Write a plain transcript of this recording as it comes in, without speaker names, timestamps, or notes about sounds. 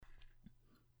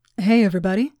Hey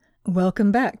everybody,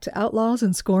 welcome back to Outlaws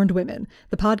and Scorned Women,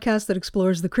 the podcast that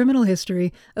explores the criminal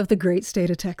history of the great state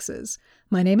of Texas.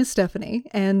 My name is Stephanie,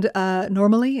 and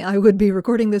normally I would be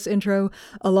recording this intro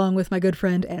along with my good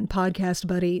friend and podcast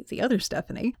buddy, the other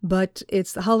Stephanie, but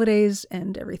it's the holidays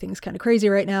and everything's kind of crazy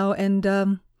right now,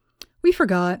 and we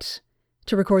forgot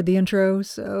to record the intro,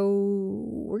 so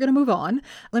we're going to move on.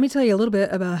 Let me tell you a little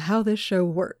bit about how this show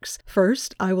works.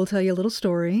 First, I will tell you a little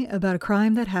story about a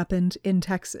crime that happened in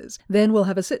Texas. Then we'll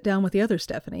have a sit down with the other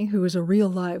Stephanie, who is a real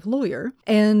live lawyer,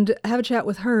 and have a chat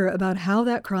with her about how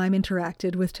that crime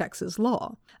interacted with Texas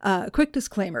law. Quick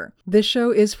disclaimer, this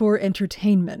show is for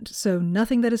entertainment, so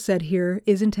nothing that is said here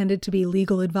is intended to be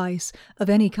legal advice of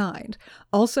any kind.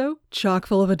 Also, chock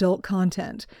full of adult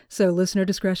content, so listener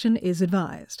discretion is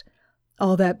advised.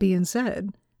 All that being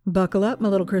said, buckle up, my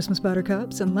little Christmas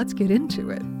buttercups, and let's get into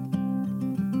it.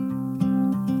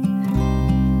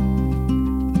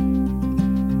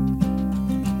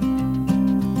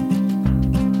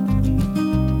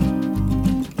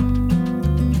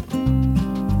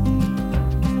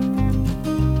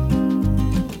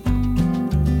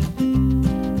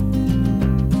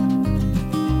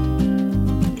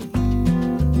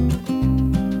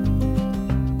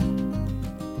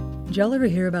 Did y'all ever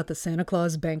hear about the Santa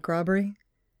Claus bank robbery?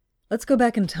 Let's go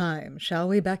back in time, shall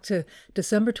we? Back to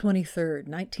December 23rd,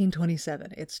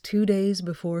 1927. It's 2 days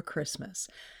before Christmas.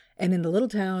 And in the little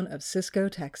town of Cisco,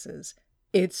 Texas,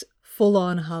 it's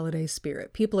full-on holiday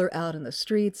spirit. People are out in the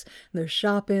streets, they're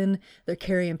shopping, they're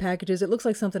carrying packages. It looks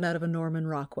like something out of a Norman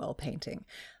Rockwell painting.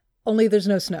 Only there's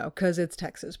no snow, because it's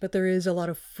Texas, but there is a lot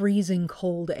of freezing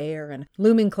cold air and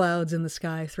looming clouds in the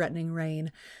sky threatening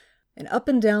rain. And up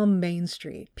and down Main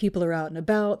Street, people are out and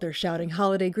about, they're shouting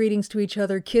holiday greetings to each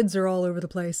other, kids are all over the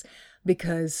place,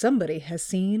 because somebody has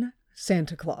seen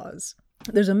Santa Claus.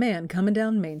 There's a man coming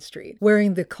down Main Street,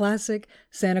 wearing the classic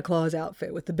Santa Claus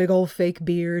outfit, with the big old fake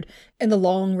beard, and the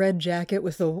long red jacket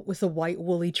with the white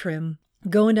woolly trim,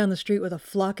 going down the street with a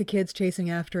flock of kids chasing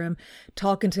after him,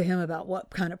 talking to him about what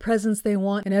kind of presents they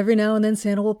want, and every now and then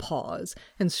Santa will pause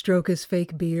and stroke his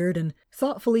fake beard and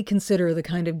thoughtfully consider the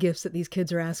kind of gifts that these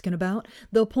kids are asking about.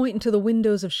 They'll point into the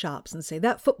windows of shops and say,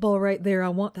 "That football right there, I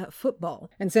want that football."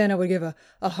 And Santa would give a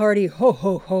hearty ho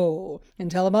ho ho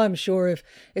and tell him, "I'm sure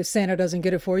if Santa doesn't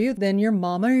get it for you, then your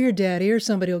mama or your daddy or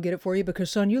somebody will get it for you, because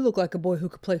son, you look like a boy who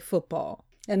could play football."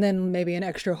 And then maybe an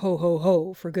extra ho ho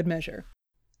ho for good measure.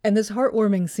 And this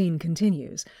heartwarming scene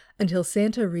continues until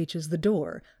Santa reaches the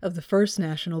door of the First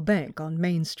National Bank on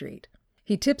Main Street.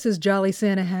 He tips his jolly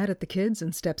Santa hat at the kids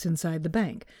and steps inside the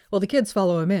bank. Well, the kids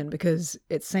follow him in because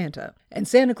it's Santa. And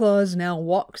Santa Claus now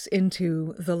walks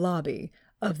into the lobby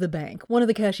of the bank. One of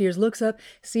the cashiers looks up,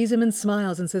 sees him and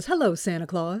smiles and says, "Hello, Santa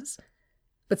Claus."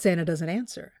 But Santa doesn't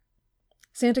answer.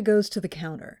 Santa goes to the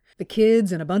counter. The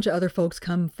kids and a bunch of other folks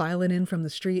come filing in from the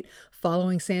street,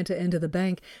 following Santa into the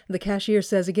bank. The cashier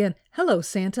says again, "Hello,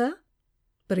 Santa."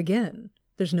 But again,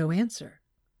 there's no answer.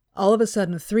 All of a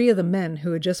sudden, 3 of the men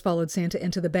who had just followed Santa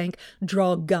into the bank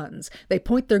draw guns. They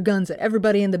point their guns at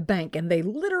everybody in the bank, and they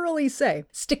literally say,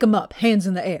 "Stick 'em up, hands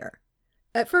in the air."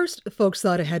 At first, folks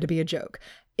thought it had to be a joke.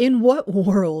 In what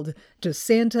world does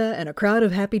Santa and a crowd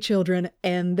of happy children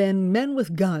and then men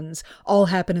with guns all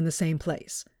happen in the same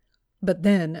place? But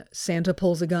then Santa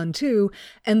pulls a gun too,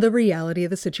 and the reality of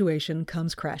the situation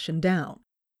comes crashing down.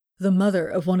 The mother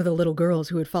of one of the little girls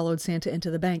who had followed Santa into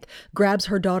the bank grabs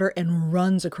her daughter and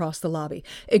runs across the lobby,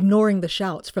 ignoring the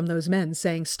shouts from those men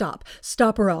saying, "Stop,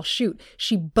 stop or I'll shoot."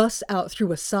 She busts out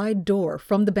through a side door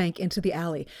from the bank into the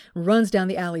alley, runs down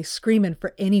the alley screaming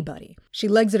for anybody. She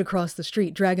legs it across the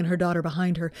street, dragging her daughter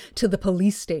behind her to the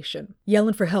police station,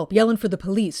 yelling for help, yelling for the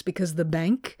police, because the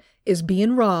bank is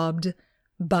being robbed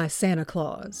by Santa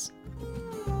Claus.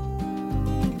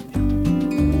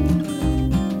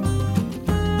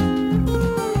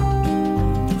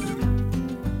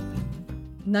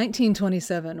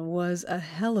 1927 was a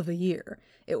hell of a year.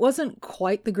 It wasn't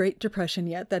quite the Great Depression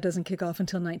yet. That doesn't kick off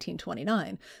until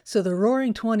 1929. So the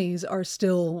Roaring Twenties are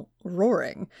still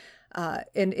roaring.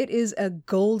 And it is a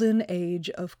golden age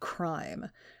of crime.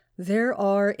 There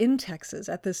are, in Texas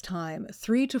at this time,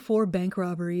 3 to 4 bank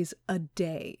robberies a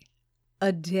day.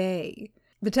 A day.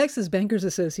 The Texas Bankers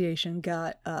Association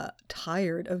got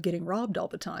tired of getting robbed all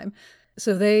the time.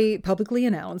 So they publicly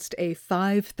announced a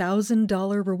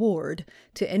 $5,000 reward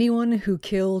to anyone who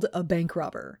killed a bank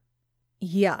robber.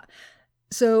 Yeah.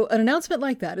 So an announcement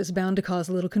like that is bound to cause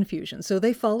a little confusion. So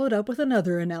they followed up with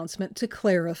another announcement to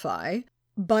clarify.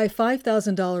 By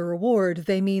 $5,000 reward,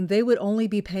 they mean they would only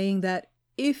be paying that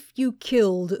if you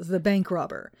killed the bank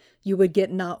robber. You would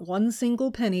get not one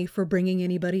single penny for bringing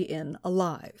anybody in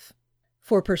alive.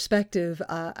 For perspective,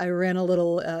 I ran a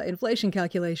little inflation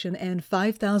calculation, and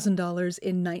 $5,000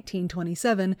 in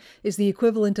 1927 is the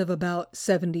equivalent of about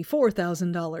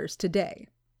 $74,000 today.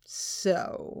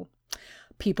 So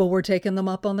people were taking them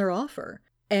up on their offer.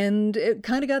 And it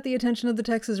kind of got the attention of the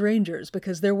Texas Rangers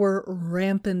because there were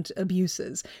rampant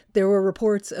abuses. There were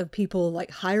reports of people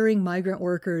like hiring migrant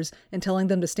workers and telling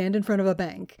them to stand in front of a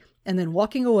bank and then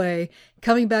walking away,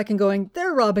 coming back and going,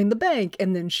 they're robbing the bank,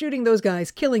 and then shooting those guys,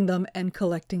 killing them, and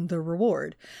collecting the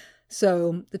reward.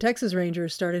 So the Texas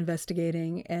Rangers start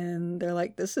investigating, and they're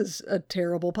like, this is a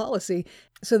terrible policy.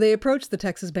 So they approached the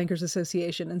Texas Bankers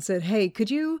Association and said, hey,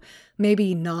 could you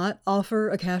maybe not offer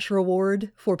a cash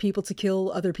reward for people to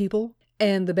kill other people?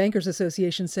 And the Bankers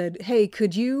Association said, hey,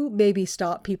 could you maybe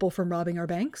stop people from robbing our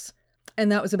banks?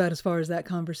 And that was about as far as that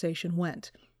conversation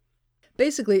went.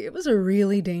 Basically, it was a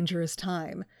really dangerous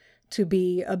time to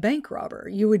be a bank robber.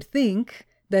 You would think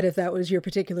that if that was your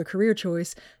particular career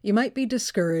choice, you might be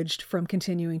discouraged from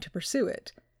continuing to pursue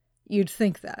it. You'd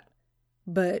think that.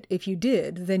 But if you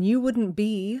did, then you wouldn't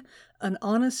be an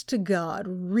honest-to-God,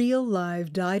 real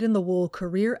live, dyed-in-the-wool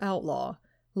career outlaw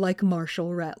like Marshall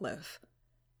Ratliff.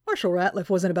 Marshall Ratliff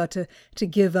wasn't about to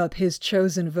give up his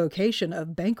chosen vocation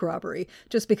of bank robbery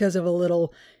just because of a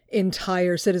little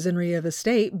entire citizenry of a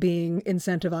state being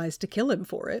incentivized to kill him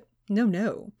for it.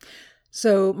 No.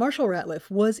 So Marshall Ratliff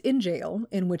was in jail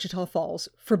in Wichita Falls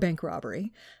for bank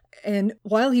robbery. And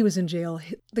while he was in jail,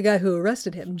 the guy who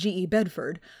arrested him, G.E.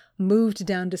 Bedford, moved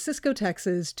down to Cisco,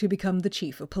 Texas to become the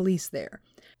chief of police there.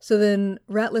 So then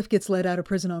Ratliff gets let out of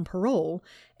prison on parole,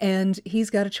 and he's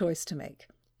got a choice to make.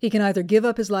 He can either give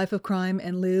up his life of crime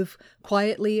and live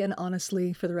quietly and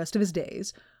honestly for the rest of his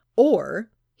days, or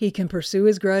he can pursue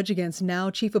his grudge against now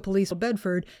Chief of Police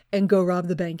Bedford and go rob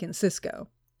the bank in Cisco.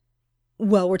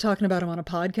 Well, we're talking about him on a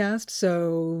podcast,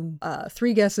 so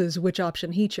 3 guesses which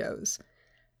option he chose.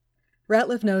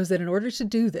 Ratliff knows that in order to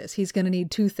do this, he's going to need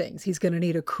 2 things. He's going to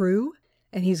need a crew,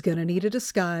 and he's going to need a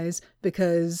disguise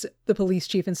because the police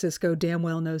chief in Cisco damn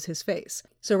well knows his face.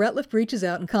 So Ratliff reaches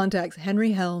out and contacts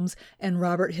Henry Helms and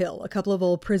Robert Hill, a couple of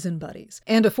old prison buddies,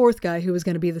 and a 4th guy who was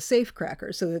going to be the safe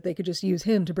cracker so that they could just use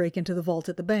him to break into the vault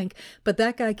at the bank, but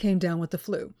that guy came down with the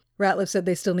flu. Ratliff said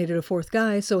they still needed a 4th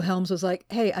guy, so Helms was like,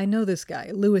 hey, I know this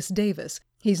guy, Lewis Davis.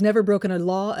 He's never broken a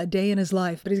law a day in his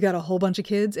life, but he's got a whole bunch of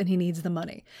kids and he needs the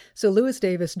money. So Lewis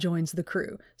Davis joins the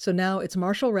crew. So now it's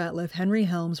Marshall Ratliff, Henry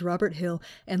Helms, Robert Hill,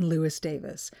 and Lewis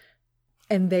Davis.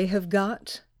 And they have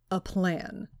got a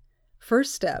plan.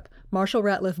 First step, Marshall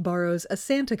Ratliff borrows a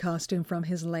Santa costume from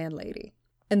his landlady.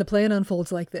 And the plan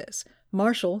unfolds like this.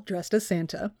 Marshall, dressed as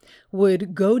Santa,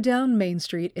 would go down Main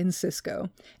Street in Cisco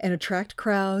and attract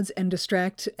crowds and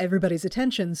distract everybody's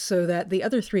attention so that the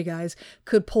other 3 guys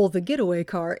could pull the getaway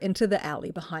car into the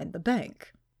alley behind the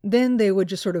bank. Then they would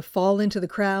just sort of fall into the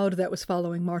crowd that was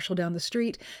following Marshall down the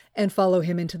street and follow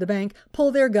him into the bank,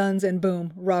 pull their guns, and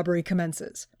boom, robbery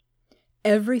commences.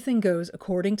 Everything goes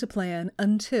according to plan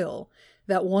until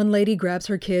that one lady grabs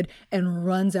her kid and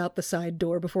runs out the side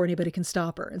door before anybody can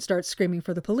stop her and starts screaming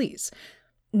for the police.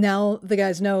 Now the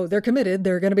guys know they're committed,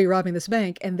 they're going to be robbing this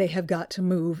bank, and they have got to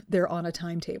move. They're on a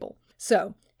timetable.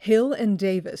 So Hill and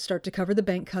Davis start to cover the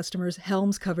bank customers.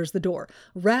 Helms covers the door.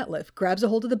 Ratliff grabs a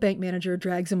hold of the bank manager,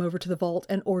 drags him over to the vault,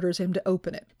 and orders him to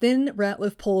open it. Then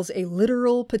Ratliff pulls a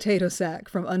literal potato sack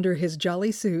from under his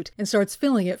jolly suit and starts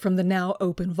filling it from the now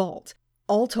open vault.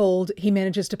 All told, he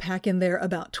manages to pack in there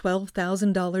about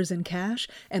 $12,000 in cash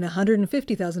and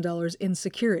 $150,000 in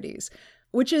securities,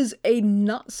 which is a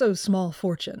not-so-small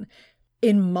fortune.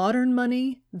 In modern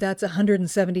money, that's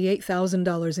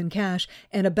 $178,000 in cash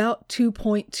and about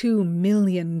 $2.2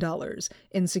 million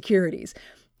in securities.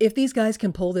 If these guys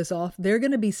can pull this off, they're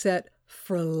going to be set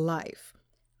for life.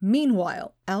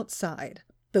 Meanwhile, outside,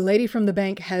 the lady from the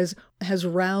bank has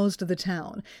roused the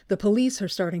town. The police are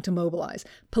starting to mobilize.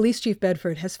 Police Chief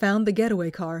Bedford has found the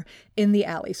getaway car in the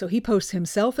alley, so he posts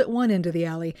himself at one end of the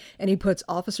alley, and he puts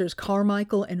officers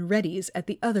Carmichael and Reddy's at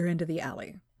the other end of the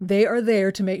alley. They are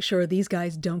there to make sure these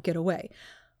guys don't get away.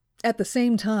 At the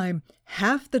same time,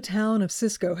 half the town of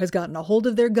Cisco has gotten a hold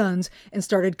of their guns and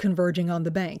started converging on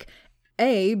the bank.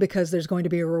 A, because there's going to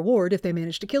be a reward if they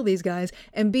manage to kill these guys,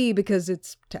 and B, because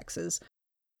it's Texas.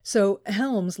 So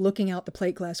Helms, looking out the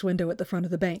plate glass window at the front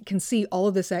of the bank, can see all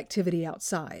of this activity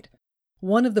outside.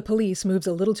 One of the police moves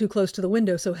a little too close to the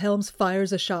window, so Helms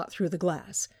fires a shot through the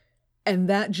glass. And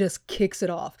that just kicks it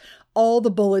off. All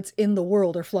the bullets in the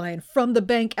world are flying from the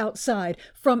bank outside,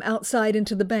 from outside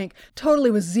into the bank, totally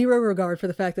with zero regard for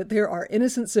the fact that there are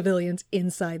innocent civilians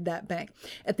inside that bank.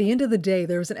 At the end of the day,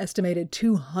 there was an estimated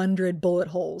 200 bullet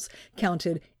holes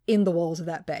counted in the walls of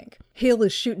that bank. Hill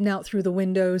is shooting out through the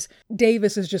windows.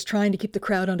 Davis is just trying to keep the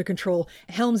crowd under control.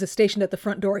 Helms is stationed at the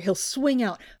front door. He'll swing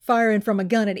out, firing from a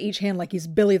gun in each hand like he's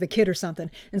Billy the Kid or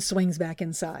something, and swings back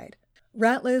inside.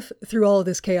 Ratliff, through all of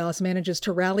this chaos, manages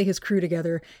to rally his crew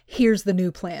together. Here's the new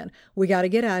plan. We got to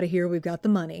get out of here. We've got the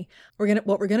money.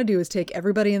 What we're going to do is take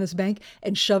everybody in this bank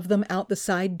and shove them out the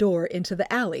side door into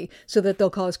the alley so that they'll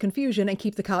cause confusion and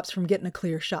keep the cops from getting a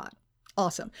clear shot.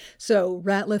 Awesome. So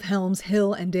Ratliff, Helms,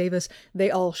 Hill, and Davis, they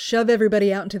all shove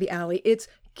everybody out into the alley. It's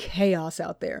chaos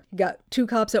out there. You got 2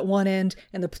 cops at one end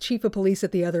and the chief of police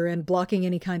at the other end blocking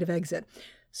any kind of exit.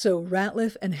 So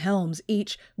Ratliff and Helms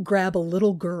each grab a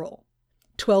little girl.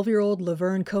 12-year-old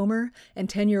Laverne Comer and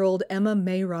 10-year-old Emma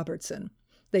May Robertson.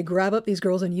 They grab up these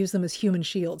girls and use them as human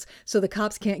shields, so the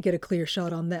cops can't get a clear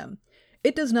shot on them.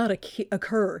 It does not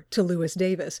occur to Lewis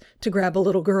Davis to grab a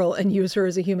little girl and use her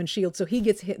as a human shield, so he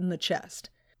gets hit in the chest.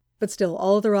 But still,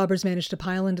 all of the robbers manage to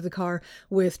pile into the car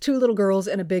with 2 little girls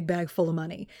and a big bag full of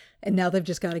money, and now they've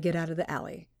just got to get out of the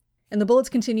alley. And the bullets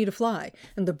continue to fly,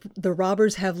 and the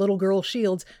robbers have little girl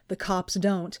shields, the cops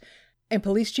don't. And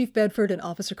Police Chief Bedford and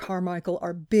Officer Carmichael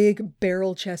are big,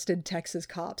 barrel-chested Texas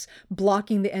cops,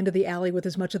 blocking the end of the alley with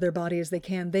as much of their body as they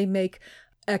can. They make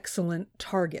excellent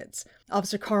targets.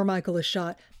 Officer Carmichael is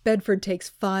shot. Bedford takes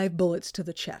 5 bullets to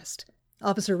the chest.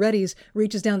 Officer Reddies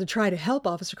reaches down to try to help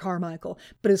Officer Carmichael,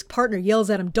 but his partner yells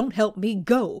at him, "Don't help me,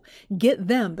 go! Get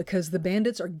them," because the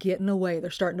bandits are getting away. They're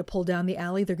starting to pull down the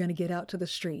alley. They're going to get out to the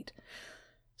street.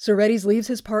 So Reddies leaves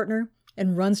his partner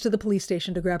and runs to the police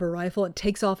station to grab a rifle and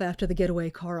takes off after the getaway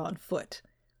car on foot.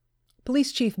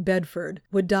 Police Chief Bedford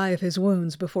would die of his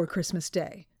wounds before Christmas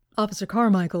Day. Officer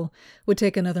Carmichael would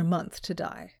take another month to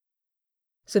die.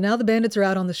 So now the bandits are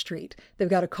out on the street. They've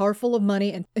got a car full of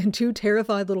money and 2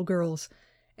 terrified little girls,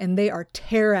 and they are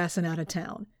tear-assing out of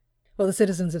town. Well, the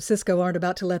citizens of Cisco aren't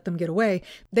about to let them get away.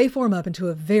 They form up into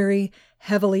a very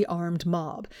heavily armed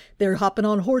mob. They're hopping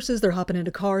on horses, they're hopping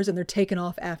into cars, and they're taking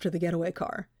off after the getaway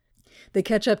car. They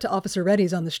catch up to Officer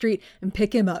Reddies on the street and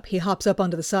pick him up. He hops up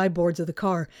onto the sideboards of the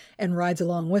car and rides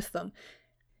along with them.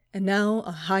 And now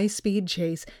a high-speed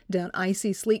chase down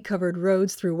icy, sleet-covered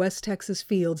roads through West Texas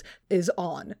fields is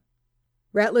on.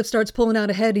 Ratliff starts pulling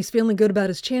out ahead. He's feeling good about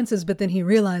his chances, but then he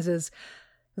realizes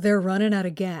they're running out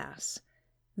of gas.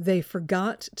 They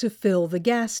forgot to fill the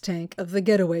gas tank of the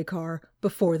getaway car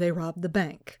before they robbed the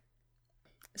bank.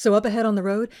 So up ahead on the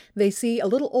road, they see a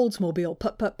little Oldsmobile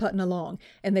putting along,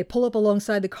 and they pull up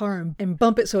alongside the car and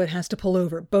bump it so it has to pull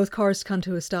over. Both cars come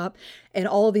to a stop, and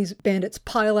all these bandits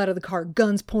pile out of the car,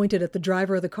 guns pointed at the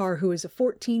driver of the car, who is a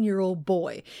 14-year-old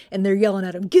boy, and they're yelling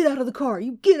at him, "Get out of the car!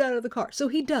 You get out of the car!" So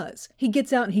he does. He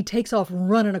gets out and he takes off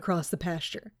running across the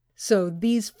pasture. So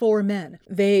these 4 men,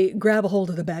 they grab a hold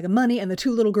of the bag of money and the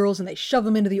 2 little girls, and they shove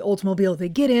them into the Oldsmobile. They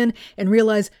get in and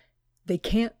realize they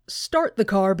can't start the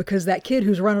car because that kid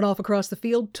who's running off across the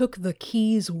field took the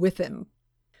keys with him.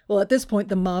 Well, at this point,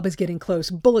 the mob is getting close.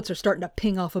 Bullets are starting to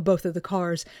ping off of both of the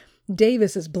cars.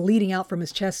 Davis is bleeding out from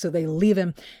his chest, so they leave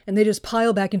him, and they just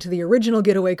pile back into the original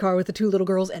getaway car with the 2 little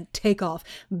girls and take off,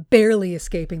 barely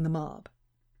escaping the mob.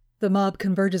 The mob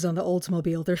converges on the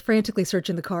Oldsmobile. They're frantically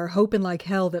searching the car, hoping like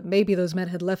hell that maybe those men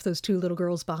had left those 2 little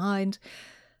girls behind,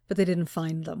 but they didn't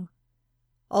find them.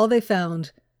 All they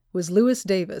found was Lewis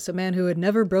Davis, a man who had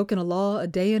never broken a law a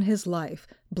day in his life,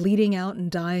 bleeding out and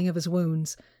dying of his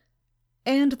wounds.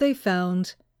 And they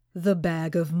found the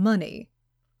bag of money.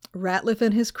 Ratliff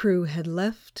and his crew had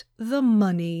left the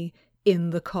money in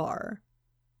the car.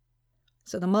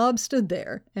 So the mob stood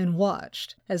there and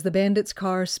watched as the bandits'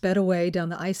 car sped away down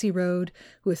the icy road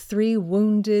with 3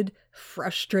 wounded,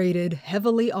 frustrated,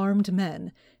 heavily armed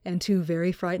men and 2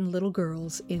 very frightened little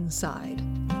girls inside.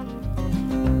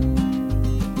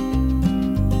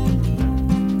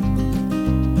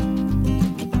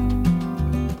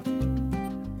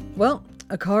 Well,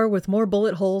 a car with more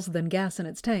bullet holes than gas in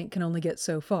its tank can only get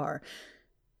so far.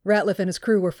 Ratliff and his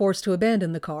crew were forced to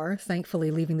abandon the car,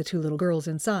 thankfully leaving the 2 little girls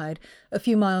inside, a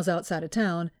few miles outside of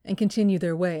town, and continue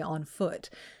their way on foot.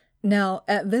 Now,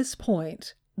 at this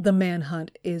point, the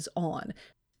manhunt is on.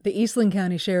 The Eastland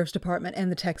County Sheriff's Department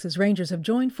and the Texas Rangers have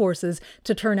joined forces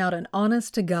to turn out an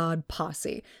honest-to-God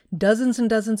posse. Dozens and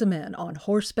dozens of men on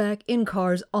horseback, in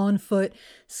cars, on foot,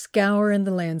 scouring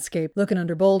the landscape, looking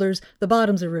under boulders, the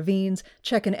bottoms of ravines,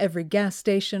 checking every gas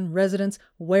station, residence,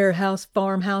 warehouse,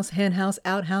 farmhouse, henhouse,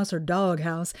 outhouse, or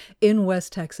doghouse in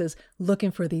West Texas,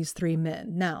 looking for these 3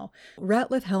 men. Now,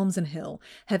 Ratliff, Helms, and Hill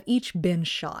have each been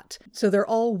shot, so they're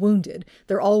all wounded.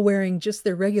 They're all wearing just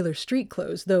their regular street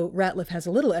clothes, though Ratliff has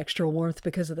a little extra warmth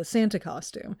because of the Santa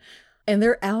costume. And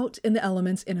they're out in the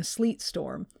elements in a sleet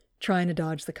storm, trying to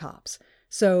dodge the cops.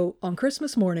 So on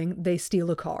Christmas morning, they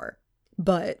steal a car.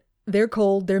 But they're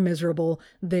cold, they're miserable,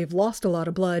 they've lost a lot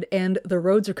of blood, and the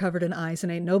roads are covered in ice,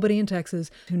 and ain't nobody in Texas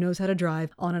who knows how to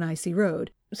drive on an icy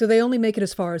road. So they only make it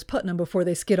as far as Putnam before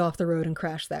they skid off the road and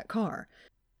crash that car.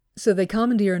 So they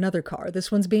commandeer another car.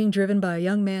 This one's being driven by a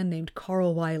young man named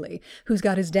Carl Wiley, who's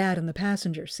got his dad in the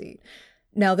passenger seat.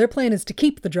 Now, their plan is to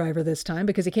keep the driver this time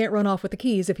because he can't run off with the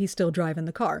keys if he's still driving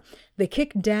the car. They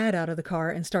kick Dad out of the car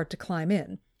and start to climb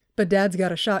in. But Dad's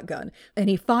got a shotgun, and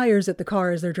he fires at the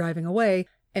car as they're driving away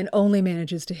and only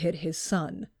manages to hit his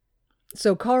son.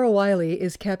 So Carl Wiley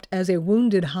is kept as a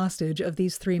wounded hostage of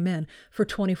these three men for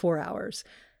 24 hours.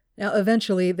 Now,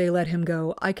 eventually, they let him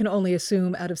go, I can only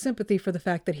assume out of sympathy for the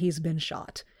fact that he's been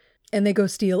shot. And they go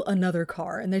steal another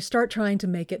car, and they start trying to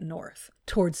make it north,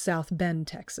 towards South Bend,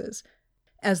 Texas.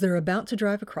 As they're about to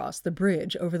drive across the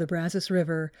bridge over the Brazos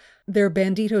River, their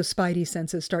bandito spidey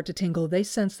senses start to tingle. They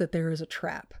sense that there is a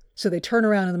trap. So they turn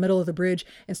around in the middle of the bridge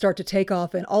and start to take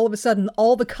off, and all of a sudden,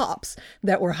 all the cops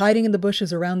that were hiding in the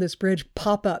bushes around this bridge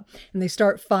pop up, and they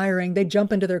start firing. They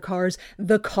jump into their cars.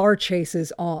 The car chase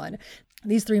is on.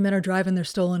 These three men are driving their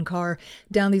stolen car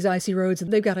down these icy roads,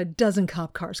 and they've got a dozen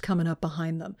cop cars coming up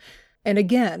behind them. And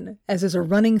again, as is a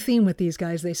running theme with these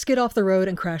guys, they skid off the road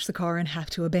and crash the car and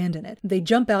have to abandon it. They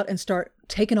jump out and start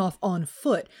taking off on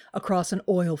foot across an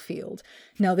oil field.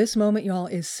 Now, this moment, y'all,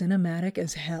 is cinematic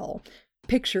as hell.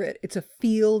 Picture it. It's a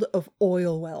field of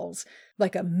oil wells,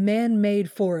 like a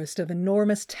man-made forest of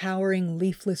enormous, towering,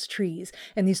 leafless trees,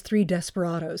 and these three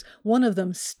desperados, one of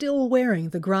them still wearing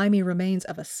the grimy remains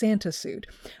of a Santa suit,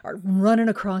 are running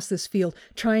across this field,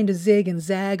 trying to zig and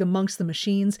zag amongst the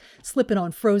machines, slipping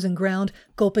on frozen ground,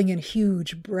 gulping in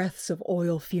huge breaths of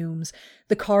oil fumes.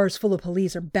 The cars full of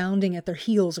police are bounding at their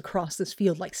heels across this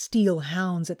field like steel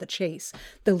hounds at the chase.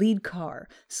 The lead car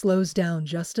slows down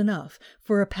just enough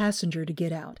for a passenger to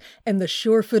get out, and the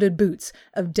sure-footed boots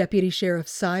of Deputy Sheriff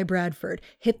Cy Bradford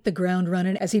hit the ground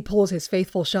running as he pulls his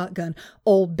faithful shotgun,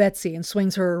 Old Betsy, and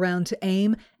swings her around to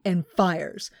aim and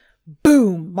fires.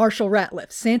 Boom! Marshal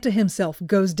Ratliff, Santa himself,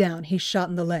 goes down. He's shot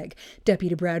in the leg.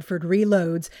 Deputy Bradford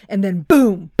reloads, and then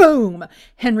boom! Boom!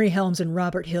 Henry Helms and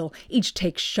Robert Hill each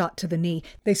take shot to the knee.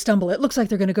 They stumble. It looks like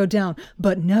they're going to go down,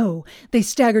 but no. They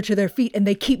stagger to their feet, and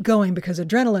they keep going because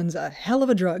adrenaline's a hell of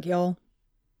a drug, y'all.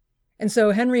 And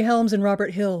so Henry Helms and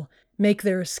Robert Hill make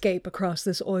their escape across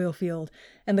this oil field,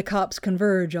 and the cops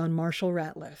converge on Marshal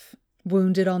Ratliff,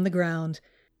 wounded on the ground.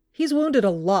 He's wounded a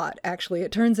lot, actually.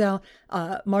 It turns out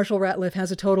Marshal Ratliff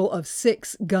has a total of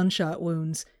 6 gunshot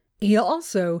wounds. He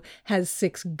also has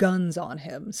 6 guns on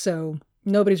him, so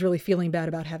nobody's really feeling bad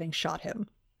about having shot him.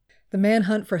 The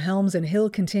manhunt for Helms and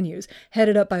Hill continues,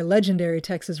 headed up by legendary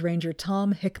Texas Ranger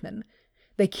Tom Hickman.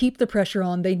 They keep the pressure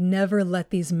on. They never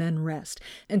let these men rest,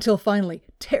 until finally,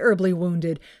 terribly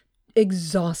wounded,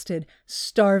 exhausted,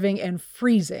 starving, and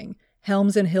freezing,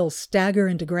 Helms and Hill stagger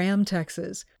into Graham,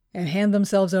 Texas, and hand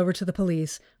themselves over to the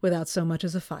police without so much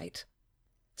as a fight.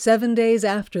 7 days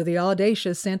after the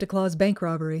audacious Santa Claus bank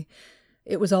robbery,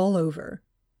 it was all over.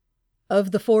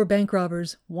 Of the 4 bank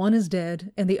robbers, 1 is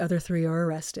dead and the other 3 are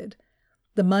arrested.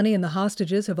 The money and the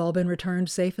hostages have all been returned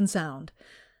safe and sound.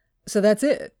 So that's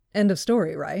it. End of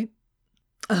story, right?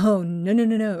 Oh,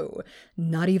 no.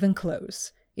 Not even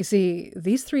close. You see,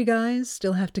 these 3 guys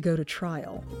still have to go to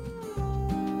trial.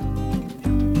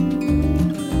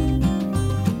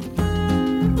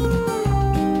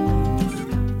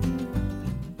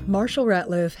 Marshal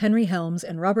Ratliff, Henry Helms,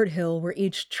 and Robert Hill were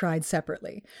each tried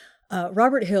separately.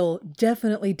 Robert Hill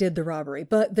definitely did the robbery,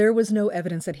 but there was no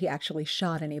evidence that he actually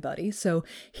shot anybody, so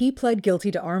he pled guilty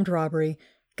to armed robbery,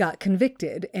 got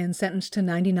convicted, and sentenced to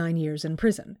 99 years in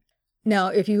prison. Now,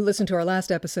 if you listened to our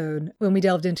last episode, when we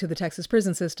delved into the Texas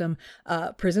prison system,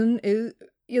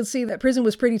 you'll see that prison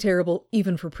was pretty terrible,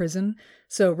 even for prison.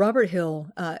 So Robert Hill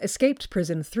escaped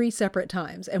prison 3 separate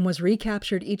times and was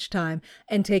recaptured each time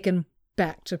and taken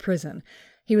back to prison.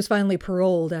 He was finally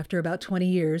paroled after about 20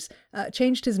 years,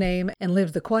 changed his name, and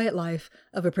lived the quiet life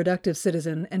of a productive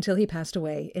citizen until he passed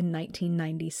away in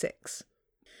 1996.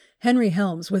 Henry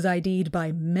Helms was ID'd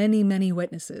by many, many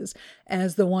witnesses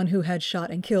as the one who had shot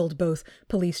and killed both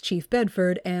Police Chief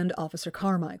Bedford and Officer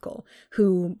Carmichael,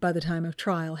 who, by the time of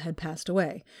trial, had passed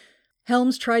away.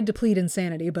 Helms tried to plead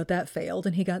insanity, but that failed,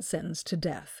 and he got sentenced to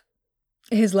death.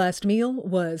 His last meal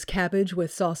was cabbage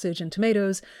with sausage and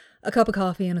tomatoes, a cup of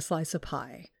coffee, and a slice of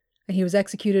pie. And he was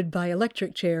executed by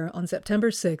electric chair on September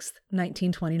 6th,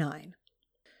 1929.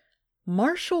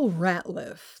 Marshal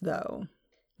Ratliff, though.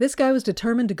 This guy was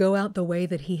determined to go out the way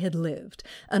that he had lived,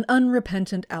 an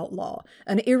unrepentant outlaw,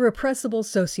 an irrepressible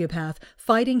sociopath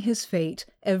fighting his fate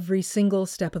every single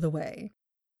step of the way.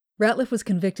 Ratliff was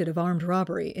convicted of armed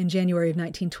robbery in January of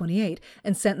 1928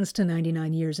 and sentenced to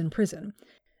 99 years in prison.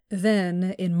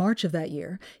 Then, in March of that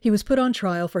year, he was put on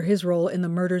trial for his role in the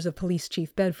murders of Police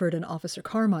Chief Bedford and Officer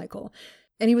Carmichael,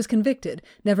 and he was convicted,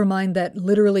 never mind that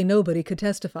literally nobody could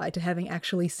testify to having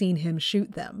actually seen him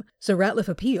shoot them. So Ratliff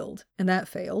appealed, and that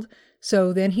failed,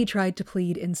 so then he tried to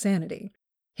plead insanity.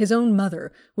 His own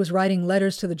mother was writing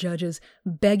letters to the judges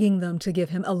begging them to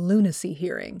give him a lunacy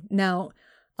hearing. Now,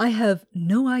 I have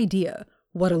no idea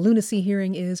what a lunacy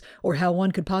hearing is or how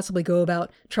one could possibly go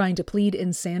about trying to plead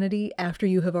insanity after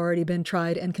you have already been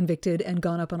tried and convicted and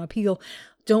gone up on appeal.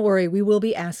 Don't worry, we will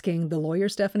be asking the lawyer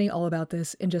Stephanie all about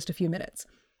this in just a few minutes.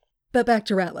 But back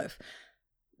to Ratliff.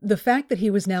 The fact that he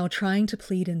was now trying to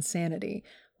plead insanity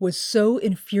was so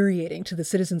infuriating to the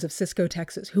citizens of Cisco,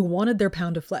 Texas, who wanted their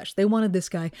pound of flesh. They wanted this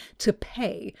guy to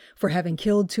pay for having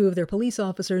killed 2 of their police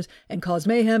officers and caused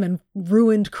mayhem and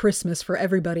ruined Christmas for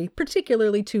everybody,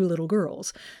 particularly 2 little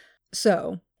girls.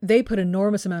 So they put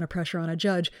enormous amount of pressure on a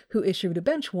judge who issued a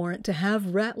bench warrant to have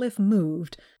Ratliff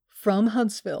moved from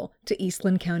Huntsville to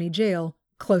Eastland County Jail,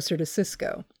 closer to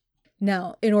Cisco.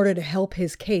 Now, in order to help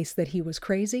his case that he was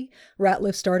crazy,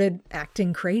 Ratliff started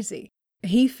acting crazy.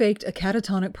 He faked a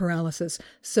catatonic paralysis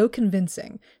so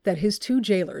convincing that his 2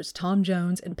 jailers, Tom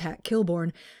Jones and Pat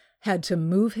Kilborn, had to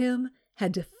move him,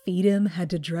 had to feed him,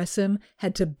 had to dress him,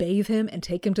 had to bathe him and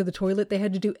take him to the toilet. They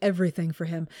had to do everything for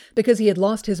him because he had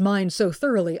lost his mind so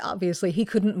thoroughly, obviously, he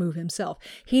couldn't move himself.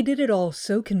 He did it all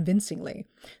so convincingly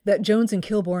that Jones and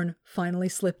Kilborn finally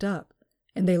slipped up,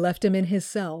 and they left him in his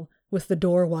cell with the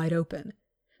door wide open.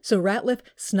 So Ratliff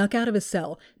snuck out of his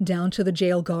cell down to the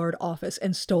jail guard office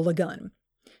and stole a gun.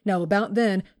 Now, about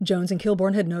then, Jones and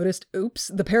Kilborn had noticed, oops,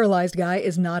 the paralyzed guy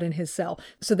is not in his cell.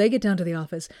 So they get down to the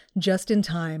office just in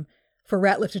time for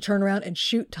Ratliff to turn around and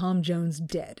shoot Tom Jones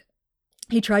dead.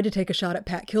 He tried to take a shot at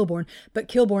Pat Kilborn, but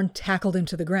Kilborn tackled him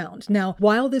to the ground. Now,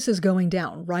 while this is going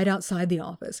down right outside the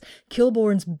office,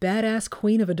 Kilborn's badass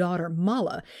queen of a daughter,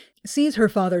 Mala, sees her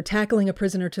father tackling a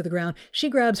prisoner to the ground. She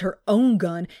grabs her own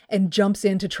gun and jumps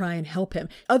in to try and help him.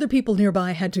 Other people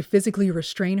nearby had to physically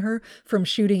restrain her from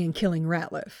shooting and killing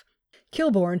Ratliff.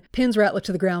 Kilborn pins Ratliff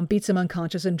to the ground, beats him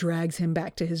unconscious, and drags him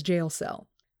back to his jail cell.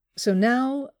 So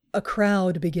now a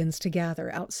crowd begins to gather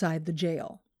outside the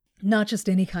jail. Not just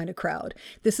any kind of crowd.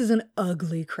 This is an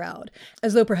ugly crowd,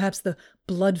 as though perhaps the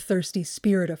bloodthirsty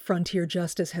spirit of frontier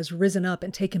justice has risen up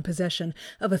and taken possession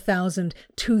of 1,000,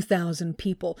 2,000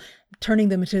 people, turning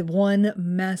them into one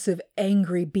massive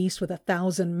angry beast with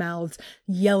 1,000 mouths,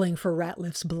 yelling for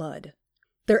Ratliff's blood.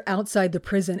 They're outside the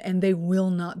prison and they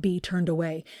will not be turned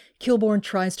away. Kilborn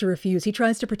tries to refuse. He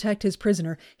tries to protect his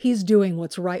prisoner. He's doing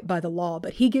what's right by the law,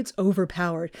 but he gets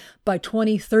overpowered by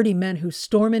 20, 30 men who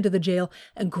storm into the jail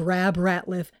and grab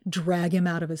Ratliff, drag him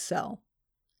out of his cell.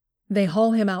 They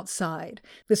haul him outside,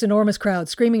 this enormous crowd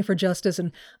screaming for justice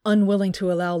and unwilling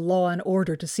to allow law and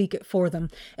order to seek it for them,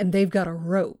 and they've got a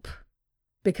rope.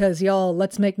 Because, y'all,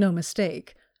 let's make no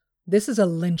mistake, this is a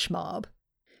lynch mob.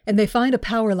 And they find a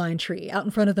power line tree out in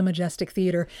front of the Majestic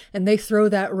Theater, and they throw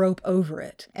that rope over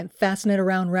it and fasten it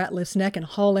around Ratliff's neck and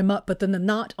haul him up, but then the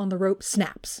knot on the rope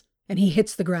snaps, and he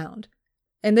hits the ground.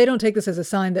 And they don't take this as a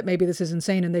sign that maybe this is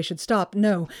insane and they should stop.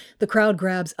 No, the crowd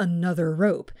grabs another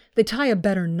rope. They tie a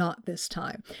better knot this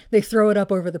time. They throw it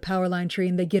up over the power line tree,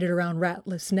 and they get it around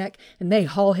Ratliff's neck, and they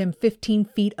haul him 15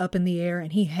 feet up in the air,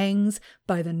 and he hangs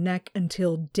by the neck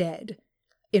until dead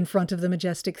in front of the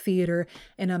Majestic Theater.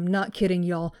 And I'm not kidding,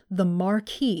 y'all. The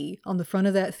marquee on the front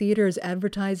of that theater is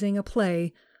advertising a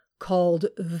play called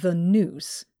The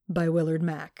Noose by Willard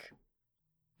Mack.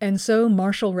 And so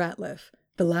Marshall Ratliff,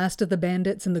 the last of the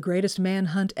bandits and the greatest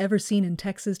manhunt ever seen in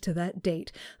Texas to that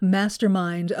date,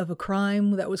 mastermind of a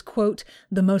crime that was, quote,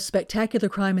 the most spectacular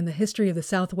crime in the history of the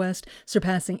Southwest,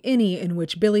 surpassing any in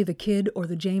which Billy the Kid or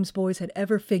the James Boys had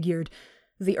ever figured,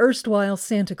 the erstwhile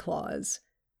Santa Claus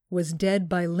was dead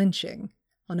by lynching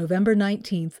on November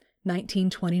 19th,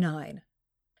 1929.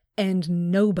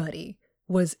 And nobody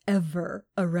was ever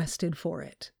arrested for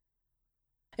it.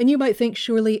 And you might think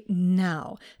surely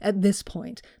now, at this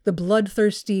point, the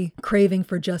bloodthirsty craving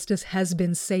for justice has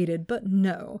been sated, but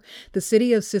no, the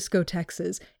city of Cisco,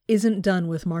 Texas isn't done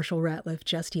with Marshall Ratliff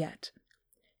just yet.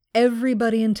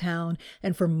 Everybody in town,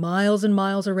 and for miles and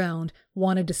miles around,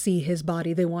 wanted to see his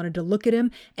body. They wanted to look at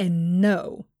him and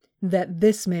know that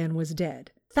this man was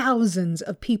dead. Thousands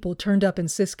of people turned up in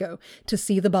Cisco to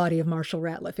see the body of Marshall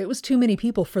Ratliff. It was too many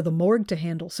people for the morgue to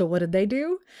handle, so what did they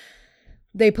do?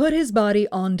 They put his body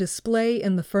on display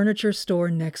in the furniture store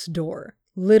next door,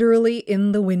 literally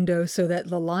in the window, so that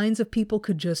the lines of people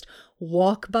could just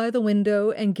walk by the window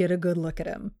and get a good look at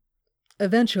him.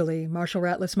 Eventually, Marshall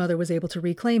Ratliff's mother was able to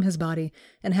reclaim his body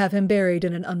and have him buried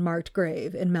in an unmarked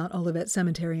grave in Mount Olivet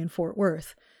Cemetery in Fort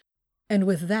Worth. And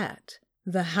with that,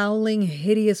 the howling,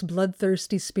 hideous,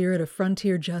 bloodthirsty spirit of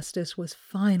frontier justice was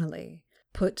finally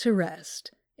put to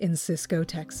rest in Cisco,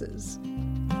 Texas.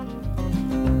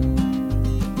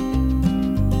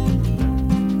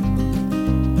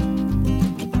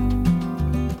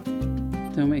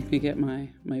 Don't make me get my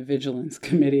vigilance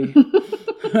committee,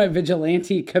 my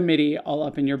vigilante committee all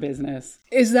up in your business.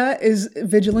 Is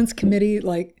vigilance committee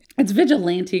like... It's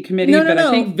vigilante committee, No.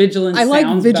 I think vigilance I like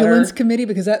sounds vigilance better. committee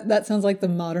because that sounds like the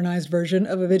modernized version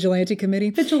of a vigilante committee.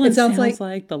 Vigilance it sounds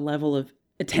like the level of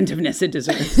attentiveness it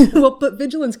deserves. Well, but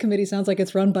vigilance committee sounds like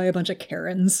it's run by a bunch of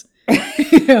Karens.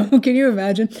 Can you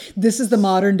imagine? This is the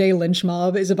modern day lynch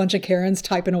mob, is a bunch of Karens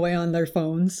typing away on their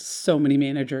phones. So many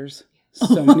managers.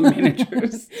 So many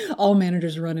managers. All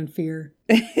managers run in fear.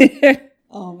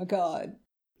 Oh my God.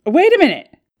 Wait a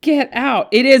minute. Get out.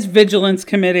 It is vigilance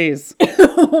committees.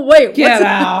 Wait, Get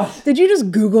out. Did you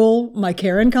just Google my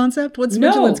Karen concept? What's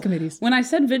vigilance committees? When I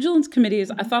said vigilance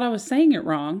committees, I thought I was saying it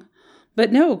wrong.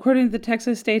 But no, according to the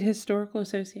Texas State Historical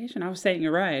Association, I was saying it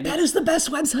right. That is the best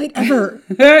website ever.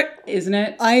 Isn't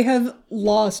it? I have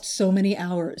lost so many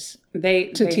hours They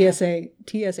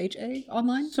TSHA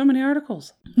online. so many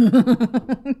articles.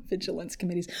 Vigilance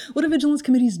committees. What do vigilance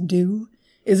committees do?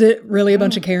 Is it really a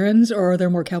bunch of Karens, or are there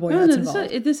more cowboy hats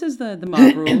involved? This is the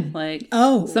mob rule. Like,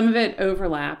 Oh. some of it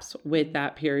overlaps with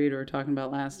that period we were talking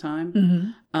about last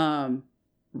time. Mm-hmm.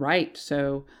 Right.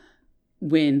 So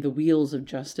when the wheels of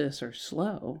justice are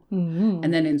slow, Mm-hmm.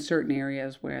 and then in certain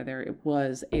areas where there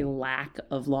was a lack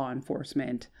of law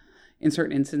enforcement, in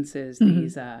certain instances,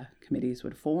 these committees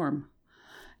would form,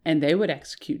 and they would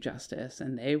execute justice,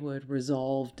 and they would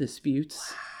resolve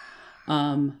disputes.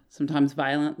 Sometimes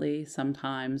violently,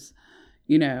 sometimes,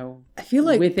 I feel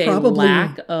like with a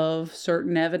lack of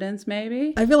certain evidence,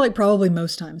 maybe. I feel like probably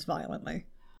most times violently.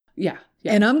 Yeah.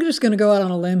 And I'm just going to go out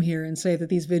on a limb here and say that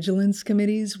these vigilance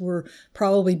committees were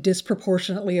probably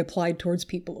disproportionately applied towards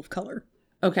people of color.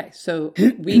 Okay, so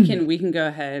we can go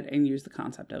ahead and use the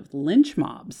concept of lynch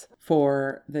mobs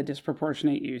for the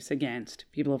disproportionate use against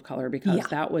people of color, because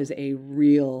that was a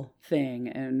real thing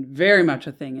and very much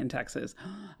a thing in Texas.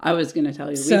 I was going to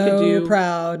tell you, we could do...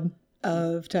 proud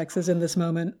of Texas in this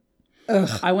moment.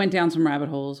 Ugh. I went down some rabbit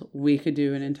holes. We could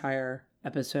do an entire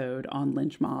episode on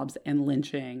lynch mobs and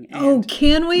lynching and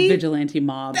can we? vigilante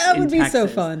mobs That in would be Texas. so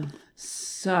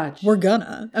fun. We're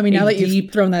gonna. I mean, now that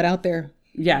you've thrown that out there,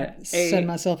 send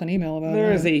myself an email about it.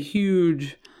 There is a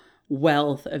huge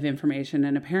wealth of information,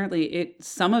 and apparently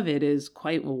some of it is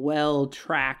quite well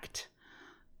tracked.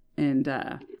 And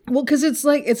well, because it's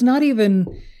like, it's not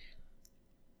even...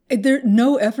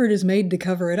 no effort is made to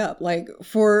cover it up. Like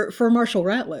for Marshall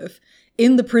Ratliff,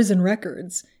 in the prison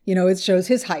records, it shows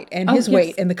his height and his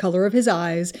weight and the color of his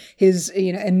eyes, his,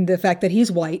 and the fact that he's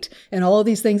white and all of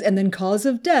these things. And then cause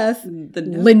of death,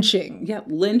 lynching. Yeah,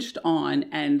 lynched on,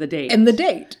 and the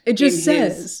date. It just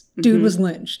says, dude was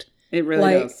lynched. It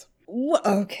really does.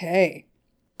 Okay.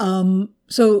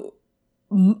 So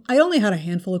I only had a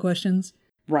handful of questions.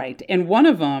 Right. And one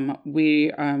of them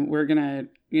we're going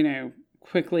to,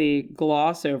 quickly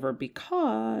gloss over,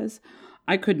 because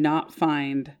I could not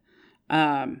find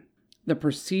the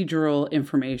procedural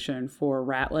information for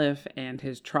Ratliff and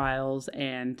his trials.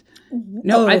 And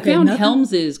I found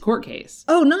Helms's court case.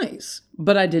 Oh, nice.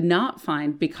 But I did not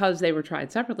find, because they were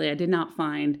tried separately, I did not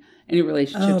find any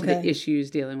relationship to the issues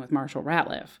dealing with Marshall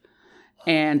Ratliff.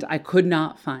 And I could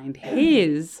not find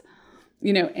his,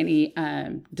 any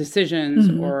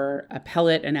decisions or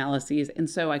appellate analyses. And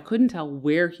so I couldn't tell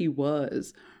where he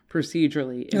was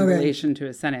procedurally in relation to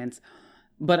his sentence.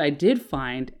 But I did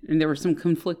find, and there was some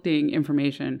conflicting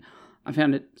information, I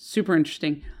found it super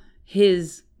interesting,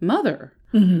 his mother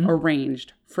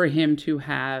arranged for him to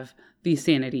have the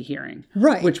sanity hearing,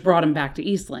 which brought him back to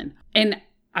Eastland. And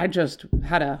I just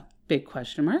had a big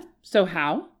question mark. So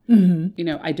how?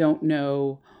 I don't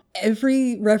know.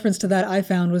 Every reference to that I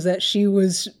found was that she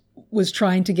was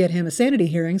trying to get him a sanity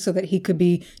hearing so that he could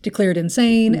be declared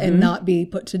insane and not be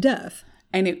put to death.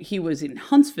 And he was in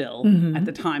Huntsville at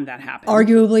the time that happened.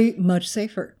 Arguably much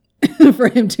safer for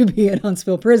him to be in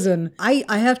Huntsville prison. I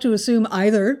have to assume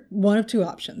either one of two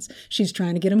options. She's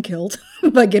trying to get him killed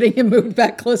by getting him moved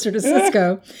back closer to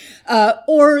Cisco.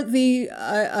 Or the,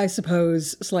 I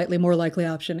suppose, slightly more likely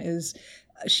option is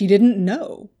she didn't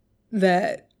know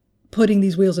that putting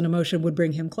these wheels into motion would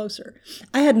bring him closer.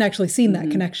 I hadn't actually seen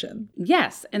that connection.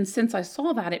 Yes. And since I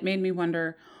saw that, it made me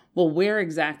wonder, well, where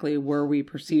exactly were we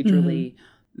procedurally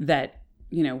that,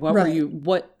 what were you,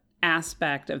 what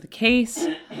aspect of the case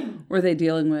were they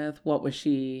dealing with? What was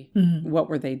she, what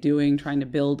were they doing, trying to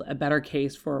build a better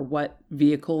case for what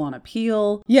vehicle on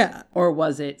appeal? Yeah. Or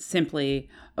was it simply,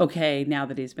 okay, now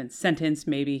that he's been sentenced,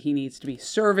 maybe he needs to be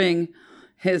serving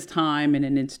his time in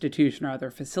an institution or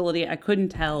other facility? I couldn't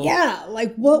tell. Yeah,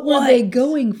 like what were they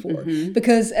going for?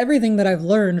 Because everything that I've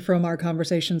learned from our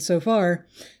conversation so far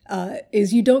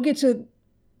is you don't get to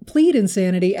plead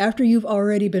insanity after you've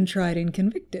already been tried and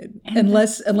convicted,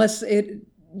 unless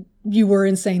you were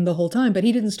insane the whole time. But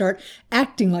he didn't start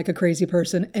acting like a crazy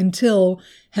person until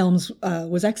Helms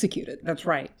was executed. That's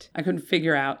right. I couldn't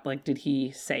figure out, like, did he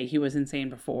say he was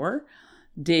insane before?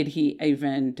 Did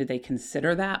they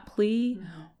consider that plea?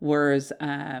 Was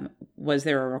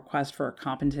there a request for a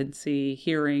competency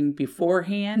hearing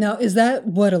beforehand? Now, is that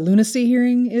what a lunacy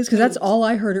hearing is? Because that's all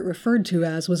I heard it referred to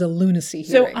as, was a lunacy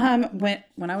hearing. So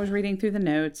when I was reading through the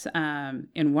notes,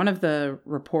 in one of the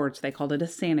reports, they called it a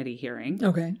sanity hearing.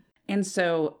 Okay. And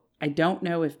so I don't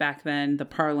know if back then the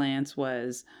parlance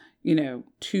was,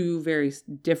 two very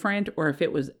different, or if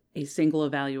it was a single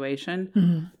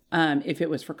evaluation. If it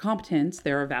was for competence,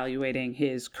 they're evaluating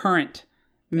his current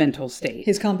mental state.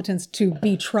 His competence to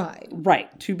be tried.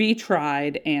 Right, to be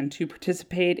tried and to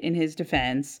participate in his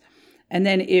defense. And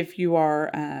then if you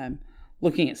are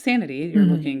looking at sanity, you're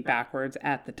looking backwards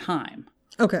at the time.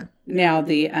 Okay. Now,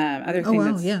 the other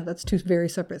thing that's two very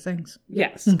separate things.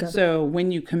 Yes. Okay. So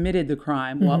when you committed the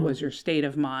crime, what was your state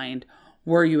of mind?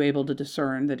 Were you able to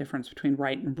discern the difference between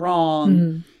right and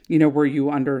wrong? Were you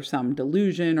under some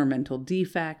delusion or mental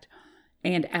defect?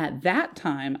 And at that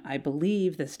time, I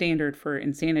believe the standard for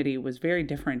insanity was very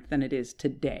different than it is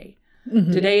today.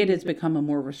 Today, it has become a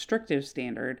more restrictive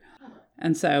standard.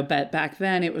 And so, but back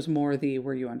then it was more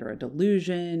were you under a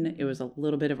delusion? It was a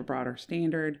little bit of a broader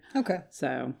standard. Okay.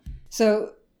 So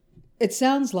it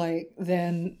sounds like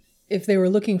then, if they were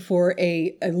looking for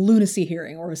a lunacy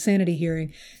hearing or a sanity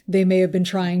hearing, they may have been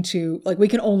trying to, we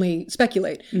can only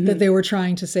speculate that they were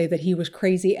trying to say that he was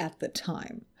crazy at the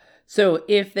time. So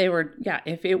if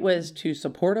it was to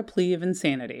support a plea of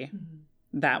insanity,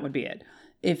 that would be it.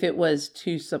 If it was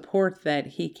to support that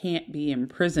he can't be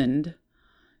imprisoned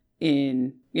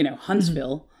in,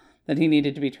 Huntsville, that he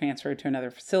needed to be transferred to another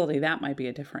facility, that might be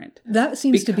a different. That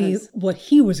seems to be what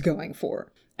he was going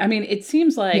for. I mean, it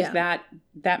seems like that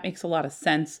makes a lot of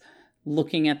sense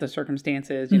looking at the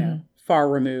circumstances, far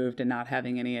removed and not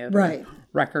having any of the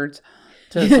records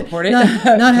to support it.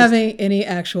 not having any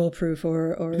actual proof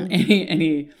or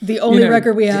any the only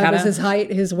record we have is his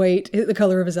height, his weight, the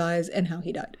color of his eyes, and how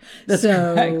he died. That's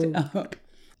correct.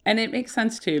 And it makes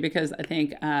sense too, because I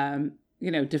think,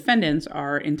 defendants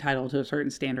are entitled to a certain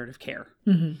standard of care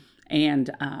and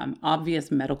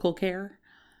obvious medical care.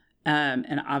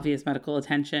 And obvious medical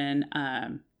attention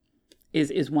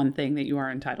is one thing that you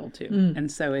are entitled to.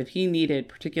 And so if he needed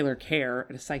particular care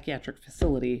at a psychiatric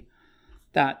facility,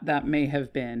 that may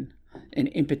have been an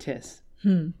impetus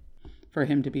for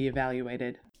him to be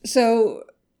evaluated. So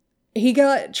he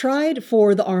got tried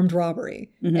for the armed robbery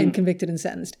and convicted and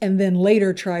sentenced, and then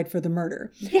later tried for the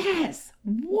murder. Yes.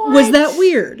 What? Was that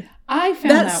weird? I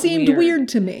found that seemed weird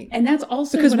to me. And that's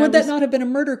also because would that not have been a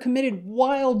murder committed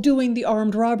while doing the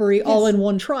armed robbery all in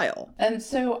one trial? And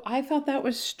so I thought that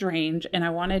was strange, and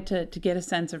I wanted to get a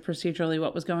sense of procedurally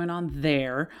what was going on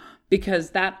there,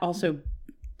 because that also,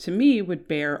 to me, would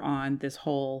bear on this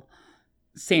whole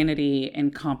sanity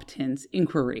and competence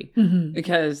inquiry.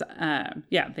 Because,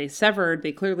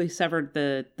 they clearly severed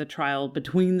the trial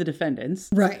between the defendants.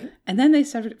 Right. And then they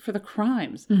severed it for the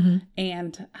crimes.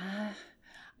 And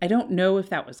I don't know if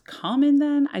that was common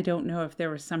then. I don't know if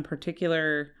there was some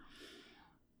particular...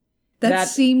 That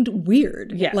seemed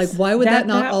weird. Yes. Why would that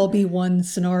not all be one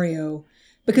scenario?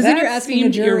 Because then you're asking a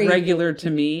jury... irregular to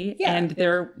me. Yeah. And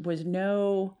there was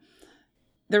no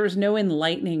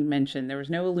enlightening mention. There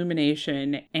was no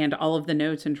illumination, and all of the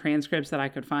notes and transcripts that I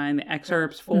could find the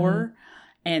excerpts for,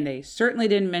 and they certainly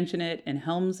didn't mention it in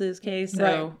Helms's case. So.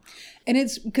 Right. And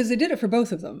it's because they did it for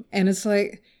both of them. And it's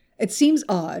it seems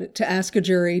odd to ask a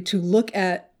jury to look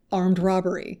at armed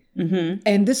robbery.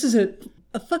 And this is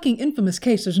a fucking infamous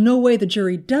case. There's no way the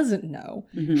jury doesn't know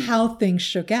how things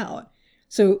shook out.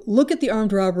 So look at the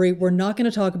armed robbery. We're not going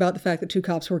to talk about the fact that 2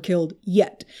 cops were killed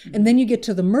yet. And then you get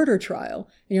to the murder trial,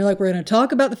 and you're like, we're going to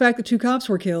talk about the fact that 2 cops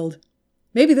were killed.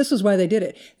 Maybe this was why they did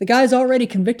it. The guy's already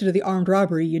convicted of the armed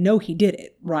robbery. You know he did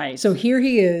it. Right. So here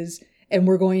he is, and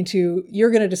you're going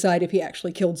to decide if he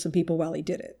actually killed some people while he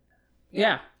did it.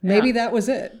 Yeah. Maybe that was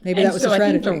it. Maybe that was the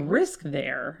strategy. I think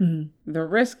the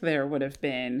risk there would have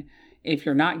been, if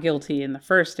you're not guilty in the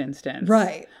first instance.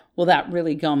 Right. Well, that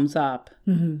really gums up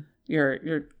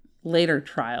your later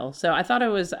trial. So I thought it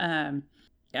was, I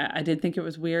did think it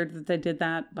was weird that they did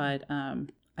that, but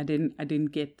I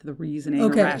didn't get the reasoning or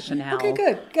rationale.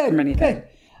 Okay, good.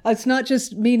 It's not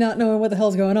just me not knowing what the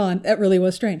hell's going on. That really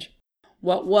was strange.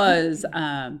 What was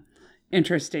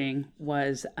interesting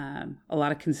was a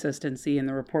lot of consistency in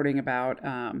the reporting about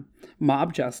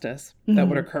mob justice that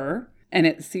would occur. And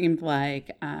it seemed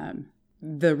like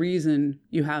the reason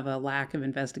you have a lack of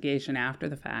investigation after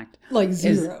the fact. Like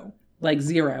zero.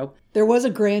 There was a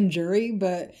grand jury,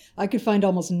 but I could find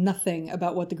almost nothing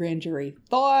about what the grand jury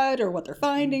thought or what their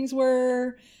findings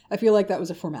were. I feel like that was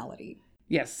a formality.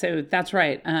 Yes, so that's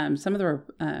right. Some of the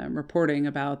reporting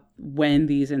about when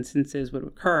these instances would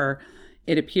occur,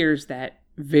 it appears that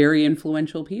very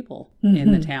influential people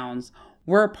in the towns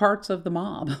were parts of the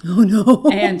mob. Oh, no.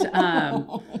 And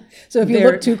so if you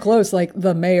look too close, like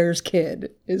the mayor's kid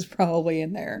is probably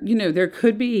in there. There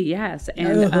could be, yes.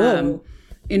 And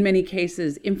in many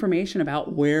cases, information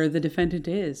about where the defendant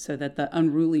is so that the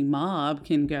unruly mob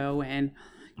can go and,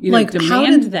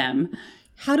 demand them.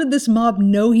 How did this mob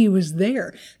know he was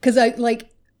there? Because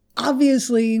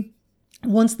obviously,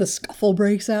 once the scuffle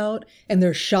breaks out and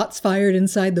there's shots fired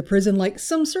inside the prison,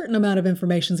 some certain amount of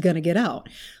information is going to get out.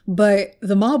 But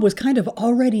the mob was kind of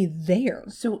already there.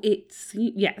 So it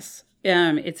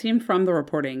seemed from the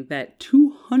reporting that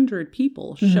 200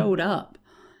 people showed up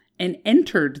and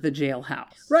entered the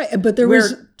jailhouse. Right, but there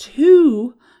was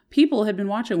 2 people had been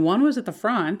watching. One was at the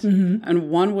front and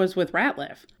one was with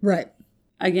Ratliff. Right.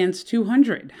 Against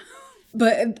 200.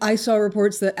 But I saw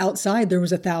reports that outside there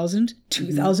was 1,000,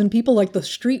 2,000 people. The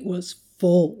street was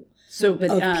full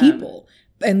of people.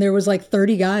 And there was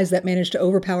 30 guys that managed to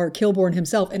overpower Kilbourne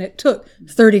himself. And it took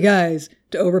 30 guys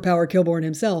to overpower Kilbourne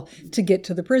himself to get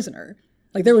to the prisoner.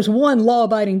 There was one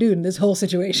law-abiding dude in this whole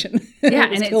situation. Yeah,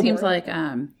 and it seems like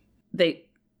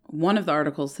one of the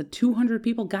articles said 200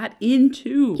 people got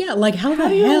into. Yeah, how the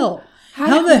hell?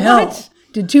 How the hell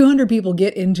did 200 people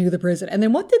get into the prison? And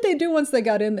then what did they do once they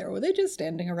got in there? Were they just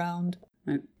standing around?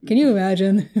 Can you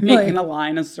imagine? Making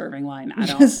a serving line. I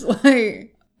don't. Just I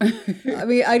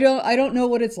don't know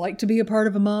what it's like to be a part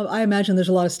of a mob. I imagine there's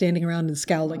a lot of standing around and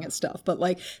scowling at stuff. But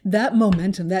that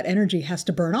momentum, that energy has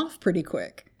to burn off pretty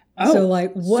quick. Oh, so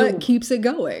what keeps it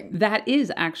going? That is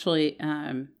actually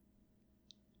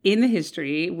in the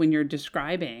history when you're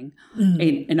describing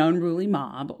an unruly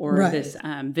mob or this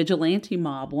vigilante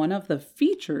mob. One of the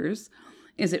features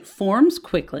is it forms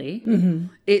quickly,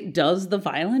 it does the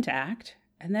violent act,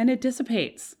 and then it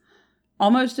dissipates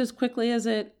almost as quickly as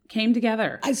it came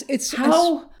together. I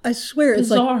swear,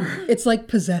 bizarre. It's like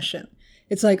possession.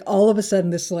 It's all of a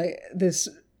sudden this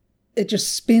it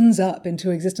just spins up into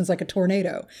existence like a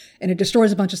tornado, and it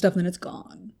destroys a bunch of stuff, and then it's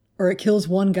gone. Or it kills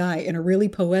one guy in a really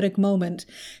poetic moment,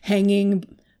 hanging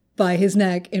by his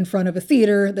neck in front of a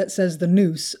theater that says The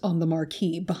Noose on the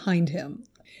marquee behind him.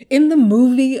 In the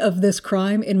movie of this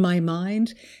crime, in my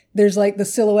mind, there's the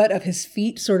silhouette of his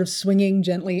feet sort of swinging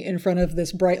gently in front of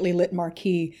this brightly lit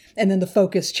marquee, and then the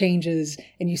focus changes,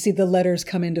 and you see the letters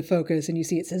come into focus, and you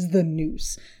see it says The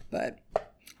Noose.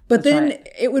 But then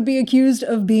it would be accused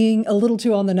of being a little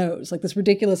too on the nose, this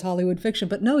ridiculous Hollywood fiction.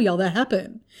 But no, y'all, that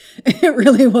happened. It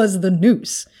really was The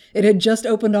Noose. It had just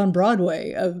opened on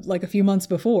Broadway a few months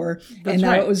before. And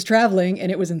now it was traveling,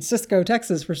 and it was in Cisco,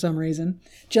 Texas for some reason,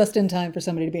 just in time for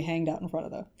somebody to be hanged out in front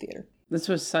of the theater. This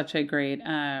was such a great,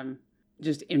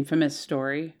 just infamous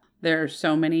story. There are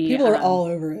so many... People are all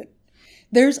over it.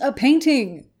 There's a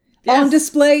painting on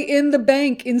display in the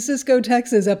bank in Cisco,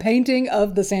 Texas, a painting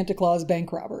of the Santa Claus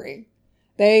bank robbery.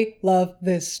 They love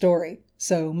this story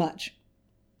so much.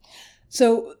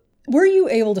 So, were you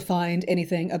able to find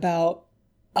anything about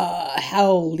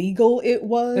how legal it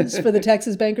was for the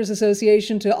Texas Bankers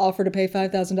Association to offer to pay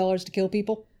 $5,000 to kill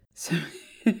people? So,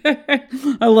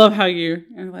 I love how you're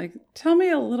tell me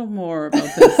a little more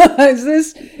about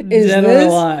this. is this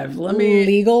alive? Let me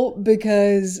legal?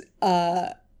 Because, go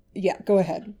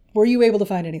ahead. Were you able to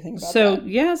find anything about that? So,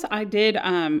 yes, I did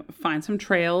find some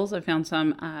trails. I found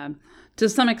some, to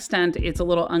some extent, it's a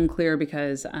little unclear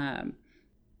because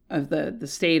of the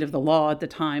state of the law at the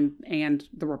time and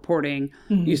the reporting.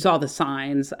 You saw the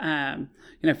signs,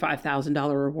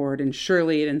 $5,000 reward, and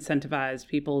surely it incentivized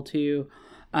people to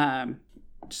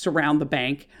surround the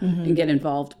bank and get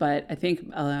involved. But I think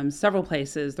several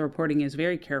places, the reporting is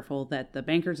very careful that the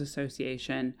Bankers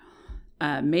Association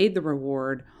made the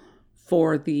reward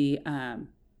for the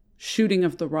shooting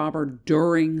of the robber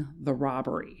during the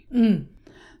robbery.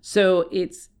 So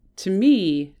it's, to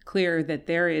me, clear that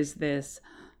there is this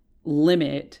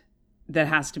limit that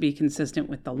has to be consistent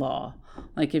with the law.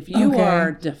 Like if you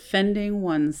are defending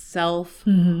oneself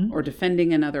or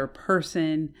defending another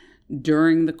person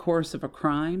during the course of a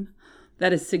crime,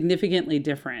 that is significantly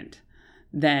different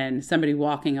than somebody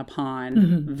walking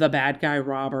upon the bad guy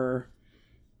robber,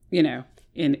 in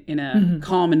a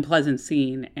calm and pleasant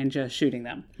scene and just shooting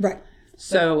them. Right.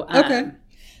 So,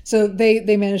 So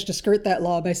they managed to skirt that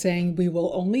law by saying, we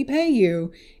will only pay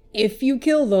you if you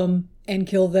kill them and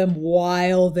kill them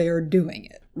while they're doing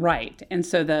it. Right. And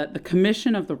so the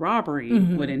commission of the robbery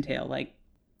would entail like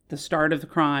the start of the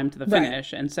crime to the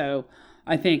finish. Right. And so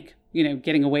I think,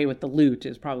 getting away with the loot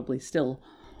is probably still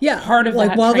part of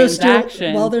that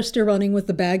transaction. While they're still running with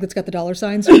the bag that's got the dollar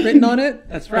signs written on it.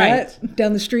 That's right.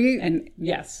 Down the street. And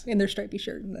yes. In their stripy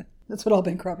shirt. That's what all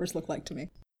bank robbers look like to me.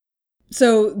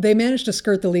 So they managed to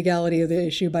skirt the legality of the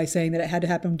issue by saying that it had to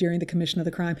happen during the commission of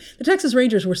the crime. The Texas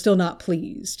Rangers were still not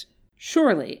pleased.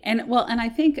 Surely. And I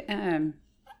think,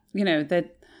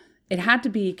 that it had to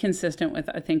be consistent with,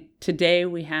 I think today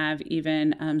we have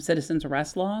even citizens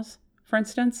arrest laws, for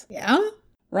instance. Yeah.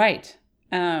 Right.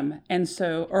 And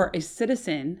so, or a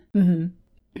citizen,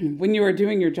 when you are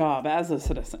doing your job as a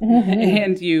citizen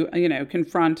and you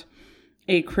confront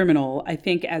a criminal, I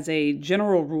think as a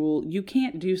general rule, you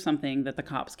can't do something that the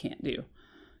cops can't do.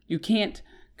 You can't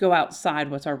go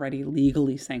outside what's already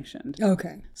legally sanctioned.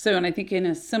 Okay. So, and I think in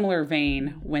a similar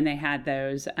vein, when they had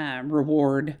those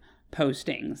reward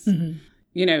postings,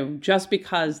 just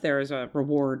because there is a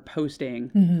reward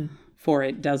posting for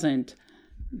it doesn't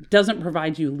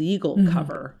provide you legal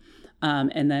cover.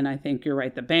 And then I think you're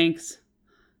right, the banks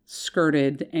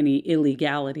skirted any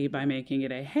illegality by making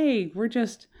it hey, we're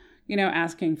just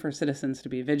asking for citizens to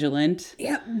be vigilant.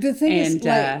 Yeah, the thing is,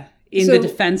 in the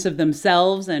defense of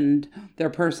themselves and their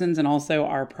persons and also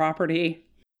our property.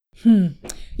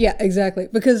 Yeah, exactly.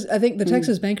 Because I think the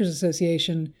Texas Bankers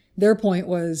Association, their point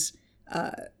was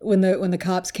when the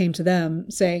cops came to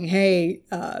them saying, hey,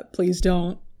 please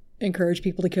don't encourage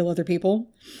people to kill other people.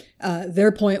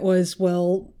 Their point was,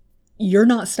 well, you're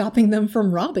not stopping them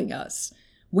from robbing us.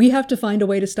 We have to find a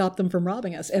way to stop them from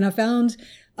robbing us. And I found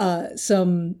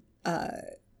some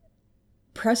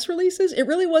press releases. It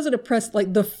really wasn't a press,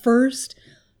 like the first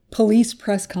police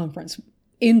press conference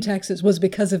in Texas was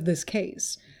because of this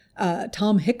case.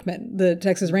 Tom Hickman, the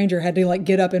Texas Ranger, had to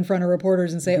get up in front of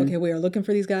reporters and say, okay, we are looking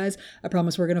for these guys. I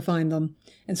promise we're going to find them.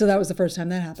 And so that was the first time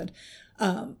that happened.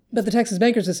 But the Texas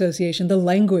Bankers Association, the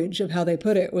language of how they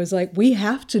put it was like, we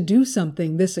have to do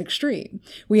something this extreme.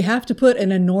 We have to put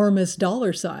an enormous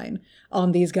dollar sign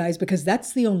on these guys because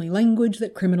that's the only language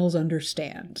that criminals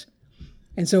understand.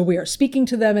 And so we are speaking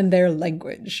to them in their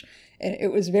language. And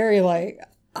it was very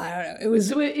I don't know. It was.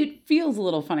 So it feels a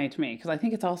little funny to me because I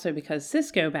think it's also because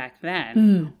Cisco back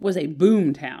then was a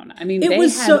boom town. I mean, they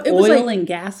had oil and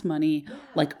gas money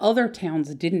like other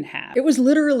towns didn't have. It was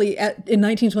literally in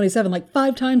 1927,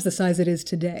 5 times the size it is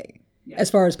today as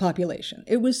far as population.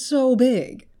 It was so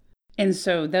big. And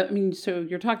so so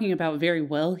you're talking about very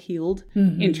well-heeled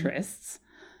interests.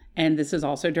 And this is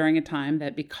also during a time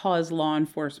that because law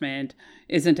enforcement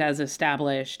isn't as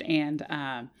established and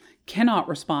cannot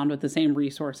respond with the same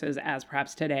resources as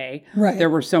perhaps today. Right.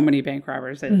 There were so many bank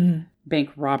robbers and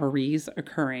bank robberies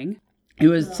occurring. It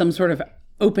was some sort of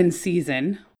open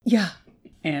season. Yeah.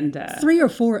 And 3 or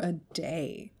 4 a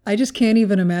day. I just can't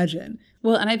even imagine.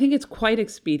 Well, and I think it's quite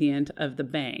expedient of the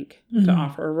bank to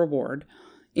offer a reward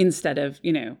instead of,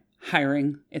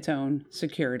 hiring its own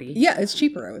security. Yeah, it's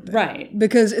cheaper, I would think. Right.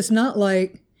 Because it's not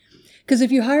because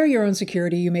if you hire your own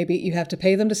security, you have to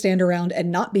pay them to stand around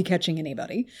and not be catching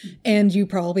anybody. And you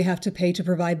probably have to pay to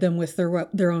provide them with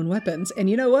their own weapons. And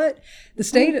you know what? The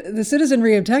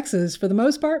citizenry of Texas, for the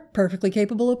most part, perfectly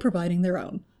capable of providing their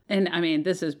own. And I mean,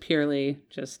 this is purely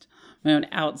just my own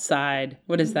outside.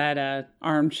 What is that?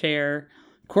 Armchair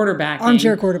quarterbacking.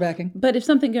 Armchair quarterbacking. But if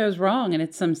something goes wrong and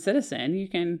it's some citizen, you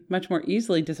can much more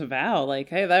easily disavow.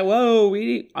 Hey,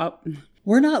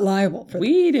 we're not liable for that.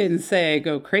 We didn't say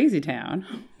go crazy town.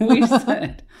 We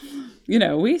said,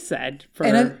 we said for.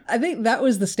 And I think that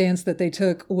was the stance that they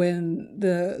took when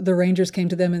the Rangers came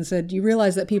to them and said, you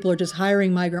realize that people are just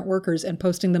hiring migrant workers and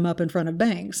posting them up in front of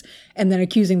banks and then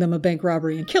accusing them of bank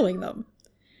robbery and killing them.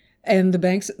 And the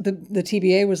banks, the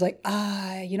TBA was like,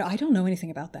 I don't know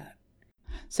anything about that.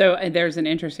 So there's an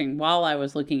interesting, while I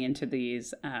was looking into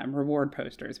these reward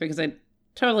posters, because it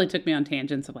totally took me on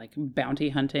tangents of bounty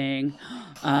hunting.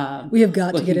 We have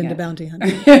got to get into bounty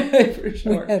hunting. For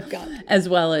sure. We have got to. As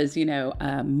well as,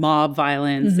 mob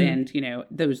violence and,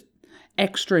 those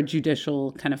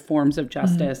extrajudicial kind of forms of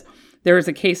justice. There was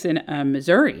a case in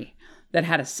Missouri that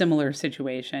had a similar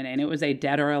situation, and it was a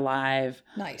dead or alive,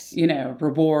 nice,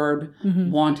 reward,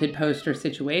 wanted poster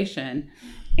situation.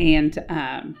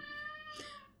 And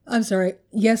I'm sorry.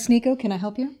 Yes, Nico, can I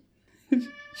help you?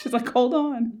 She's like, hold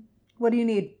on. What do you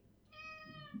need?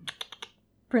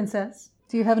 Princess,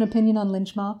 do you have an opinion on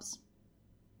lynch mobs?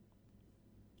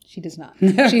 She does not.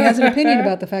 She has an opinion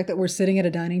about the fact that we're sitting at a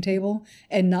dining table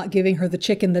and not giving her the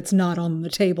chicken that's not on the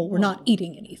table. We're not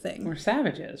eating anything. We're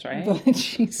savages, right? But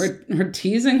we're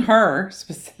teasing her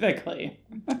specifically.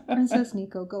 Princess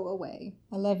Nico, go away.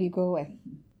 I love you. Go away.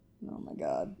 Oh, my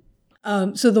God.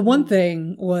 So the one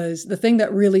thing was the thing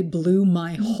that really blew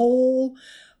my whole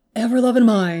ever-loving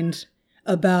mind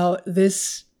about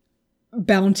this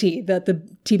bounty that the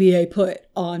TBA put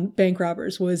on bank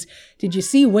robbers was, did you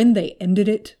see when they ended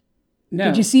it? No.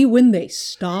 Did you see when they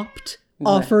stopped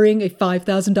offering a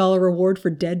 $5,000 reward for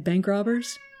dead bank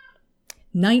robbers?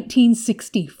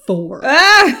 1964.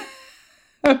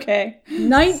 Okay.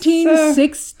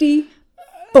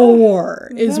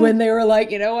 1964 is when they were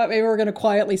like, you know what, maybe we're going to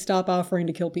quietly stop offering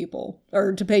to kill people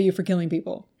or to pay you for killing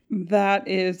people. That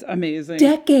is amazing.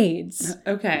 Decades.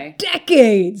 Okay.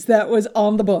 Decades that was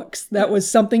on the books. That was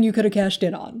something you could have cashed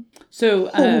in on. So,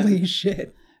 holy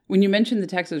shit. When you mentioned the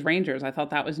Texas Rangers, I thought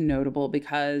that was notable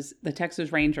because the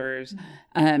Texas Rangers,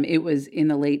 it was in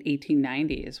the late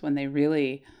 1890s when they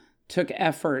really took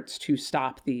efforts to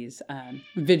stop these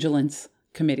vigilance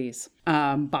committees.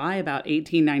 By about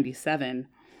 1897,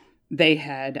 they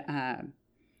had,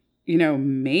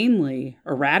 mainly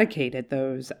eradicated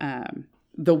those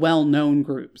the well-known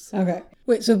groups. Okay.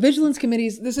 Wait, so vigilance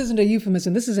committees, this isn't a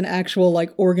euphemism. This is an actual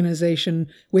organization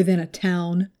within a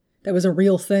town that was a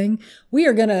real thing. We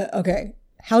are going to, okay,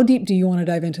 how deep do you want to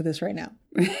dive into this right now?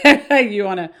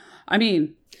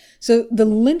 So the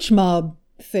lynch mob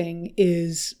thing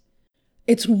it's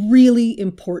really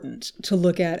important to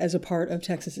look at as a part of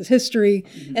Texas's history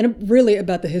and really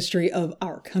about the history of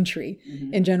our country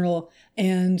in general.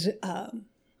 And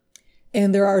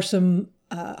there are some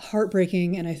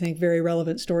heartbreaking and I think very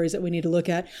relevant stories that we need to look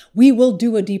at. We will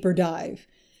do a deeper dive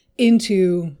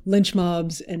into lynch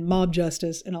mobs and mob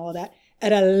justice and all of that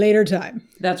at a later time.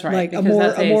 That's right. Like a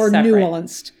more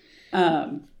nuanced.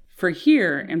 For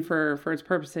here and for its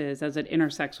purposes as it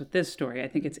intersects with this story, I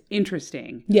think it's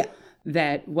interesting. Yeah.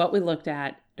 That what we looked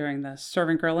at during the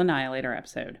Servant Girl Annihilator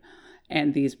episode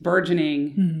and these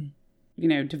burgeoning,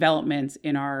 developments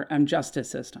in our justice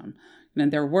system.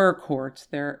 And there were courts,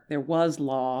 there was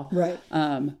law, right?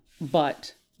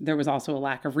 But there was also a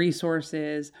lack of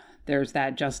resources. There's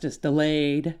that justice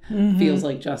delayed, feels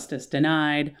like justice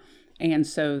denied, and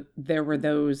so there were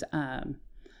those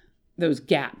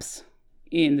gaps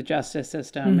in the justice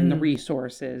system and the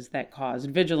resources that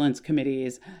caused vigilance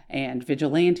committees and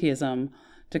vigilantism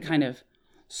to kind of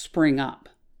spring up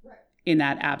in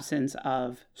that absence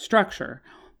of structure.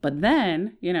 But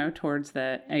then, towards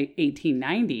the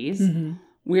 1890s,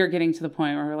 we are getting to the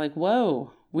point where we're like,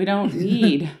 whoa, we don't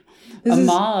need a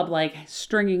mob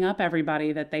stringing up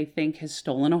everybody that they think has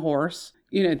stolen a horse.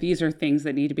 These are things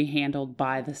that need to be handled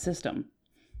by the system.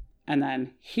 And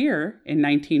then here in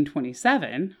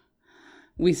 1927,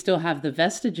 we still have the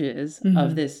vestiges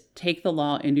of this take the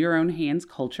law into your own hands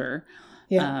culture.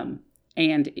 Yeah.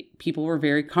 And people were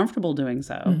very comfortable doing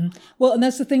so. Well, and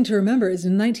that's the thing to remember is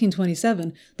in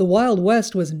 1927, the Wild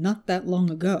West was not that long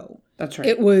ago. That's right.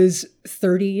 It was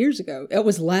 30 years ago. It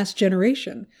was last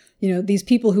generation. These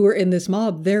people who were in this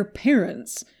mob, their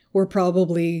parents were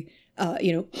probably,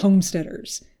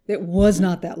 homesteaders. It was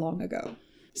not that long ago.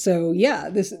 So yeah,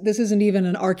 this isn't even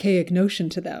an archaic notion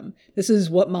to them. This is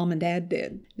what mom and dad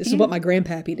did. This is what my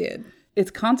grandpappy did.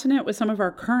 It's consonant with some of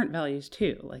our current values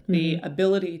too, like the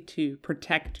ability to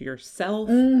protect yourself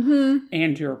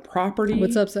and your property.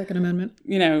 What's up, Second Amendment?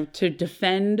 To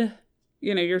defend,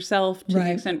 yourself to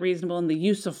the extent reasonable, and the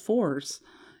use of force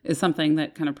is something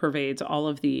that kind of pervades all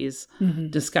of these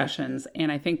discussions.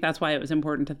 And I think that's why it was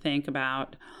important to think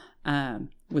about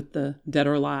with the dead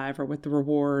or alive or with the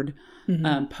reward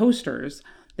posters,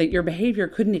 that your behavior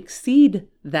couldn't exceed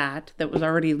that was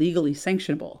already legally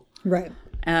sanctionable. Right.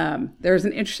 There's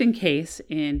an interesting case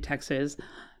in Texas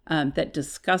that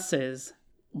discusses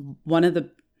one of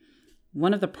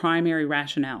the primary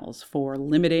rationales for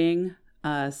limiting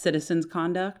citizens'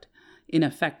 conduct in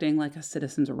affecting a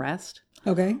citizen's arrest,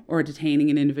 or detaining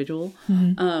an individual.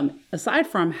 Aside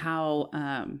from how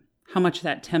much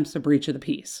that tempts a breach of the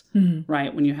peace,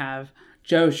 right? When you have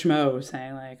Joe Schmo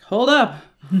saying hold up,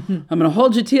 I'm going to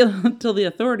hold you till the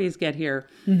authorities get here.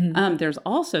 There's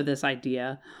also this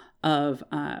idea of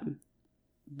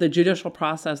the judicial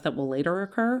process that will later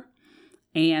occur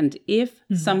And if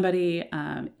somebody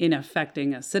in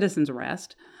effecting a citizen's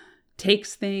arrest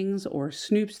takes things or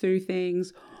snoops through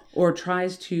things or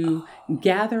tries to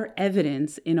gather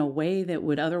evidence in a way that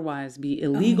would otherwise be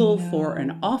illegal for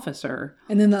an officer.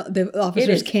 And then the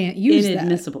officers can't use that.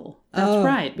 Inadmissible. That's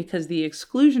right, because the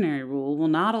exclusionary rule will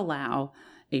not allow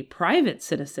a private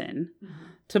citizen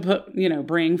to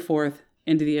bring forth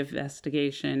into the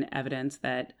investigation evidence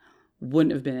that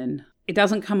wouldn't have been. It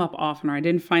doesn't come up often, or I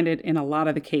didn't find it in a lot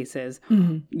of the cases.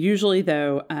 Usually,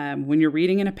 though, when you're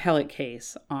reading an appellate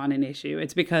case on an issue,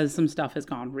 it's because some stuff has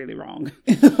gone really wrong.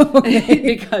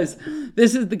 Because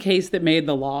this is the case that made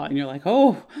the law, and you're like,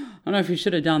 oh, I don't know if you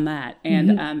should have done that.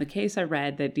 And the case I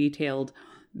read that detailed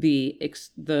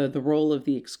the role of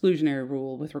the exclusionary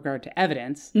rule with regard to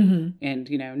evidence and,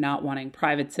 not wanting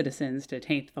private citizens to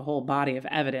taint the whole body of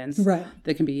evidence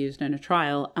that can be used in a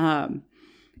trial.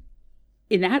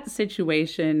 In that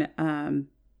situation,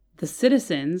 the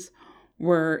citizens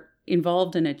were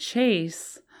involved in a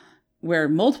chase where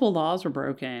multiple laws were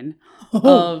broken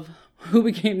of who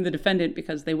became the defendant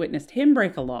because they witnessed him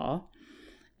break a law.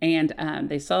 And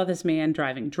they saw this man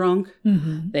driving drunk.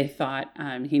 They thought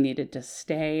he needed to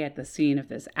stay at the scene of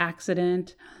this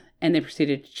accident. And they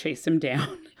proceeded to chase him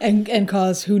down. And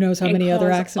cause who knows how many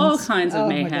other accidents. All kinds of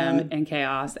mayhem and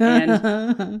chaos.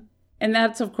 And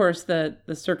that's, of course, the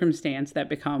circumstance that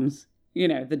becomes,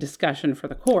 the discussion for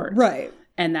the court. Right.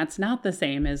 And that's not the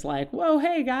same as like, whoa,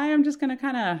 hey, guy, I'm just going to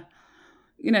kind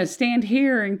of, stand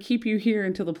here and keep you here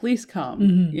until the police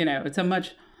come. It's a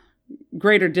much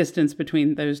greater distance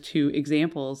between those two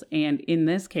examples. And in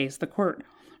this case, the court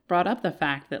brought up the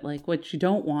fact that, like, what you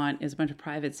don't want is a bunch of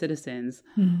private citizens,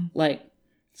 like,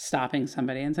 stopping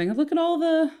somebody and saying, look at all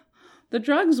the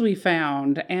drugs we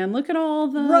found, and look at all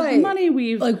the money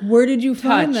we've where did you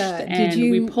find that?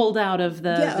 We pulled out of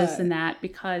this and that,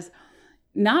 because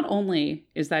not only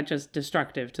is that just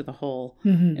destructive to the whole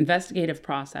investigative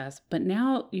process, but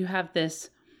now you have this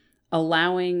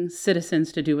allowing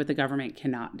citizens to do what the government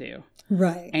cannot do.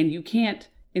 Right. And you can't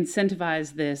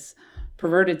incentivize this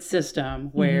perverted system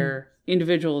where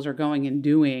individuals are going and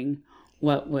doing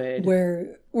what would...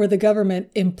 Where the government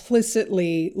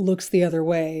implicitly looks the other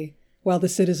way while the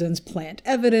citizens plant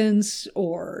evidence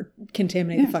or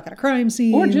contaminate the fuck out of crime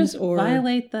scenes. Or just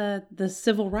violate the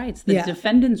civil rights, the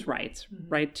defendant's rights,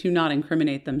 right? To not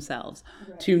incriminate themselves,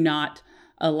 to not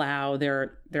allow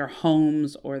their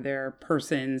homes or their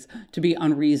persons to be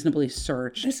unreasonably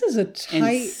searched. This is a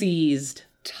and seized.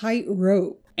 Tight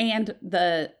rope. And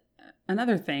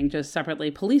another thing, just separately,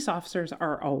 police officers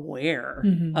are aware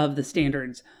of the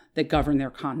standards that govern their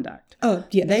conduct. Oh,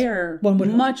 yes. They are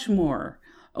much more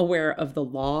aware of the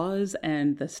laws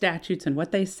and the statutes and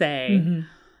what they say.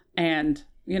 And,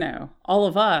 all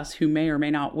of us who may or may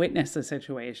not witness a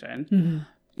situation,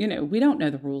 we don't know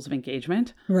the rules of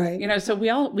engagement. Right. So we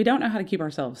don't know how to keep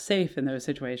ourselves safe in those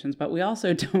situations, but we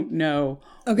also don't know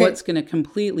what's going to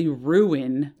completely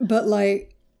ruin. But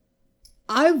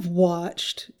I've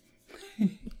watched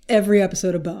every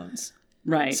episode of Bones.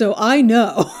 Right. So I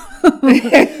know.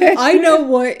 I know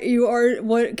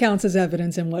what counts as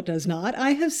evidence and what does not.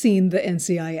 I have seen the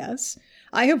NCIS.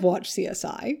 I have watched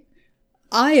CSI.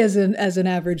 I, as an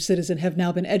average citizen, have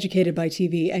now been educated by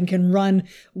TV and can run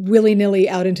willy-nilly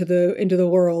out into the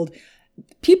world.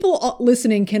 People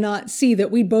listening cannot see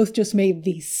that we both just made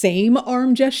the same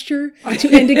arm gesture to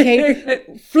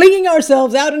indicate flinging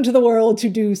ourselves out into the world to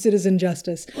do citizen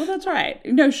justice. Well, that's right.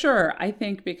 No, sure. I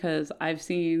think because I've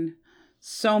seen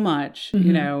so much,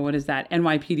 what is that?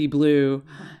 NYPD Blue.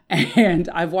 And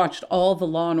I've watched all the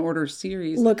Law and Order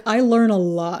series. Look, I learn a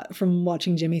lot from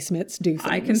watching Jimmy Smits do things.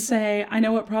 I can say I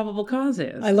know what probable cause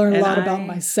is. I learn a lot about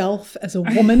myself as a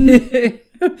woman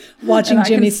watching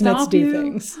Jimmy Smits do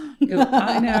things.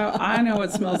 I know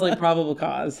what smells like probable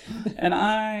cause. And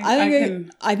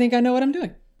I think I know what I'm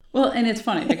doing. Well, and it's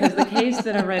funny because the case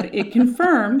that I read, it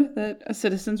confirmed that a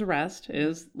citizen's arrest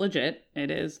is legit. It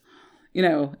is.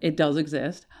 It does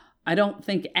exist. I don't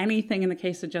think anything in the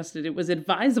case suggested it was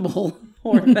advisable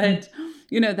or that,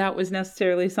 that was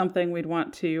necessarily something we'd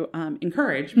want to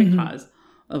encourage because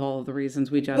of all of the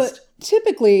reasons we just... But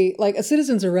typically, a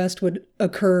citizen's arrest would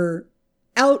occur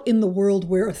out in the world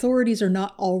where authorities are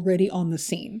not already on the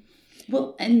scene.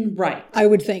 Well, and right. I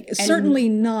would think. Certainly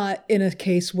not in a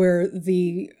case where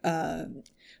the...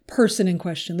 person in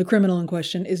question, the criminal in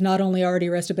question, is not only already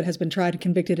arrested, but has been tried and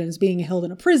convicted and is being held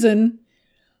in a prison,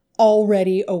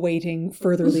 already awaiting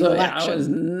further legal action. I was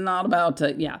not about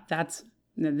to, that's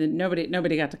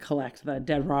Nobody got to collect the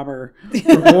dead robber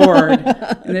reward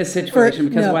in this situation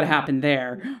because of what happened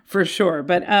there, for sure.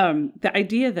 But the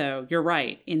idea, though, you're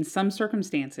right. In some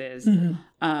circumstances,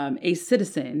 a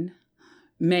citizen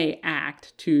may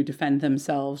act to defend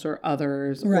themselves or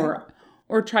others,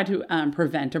 or try to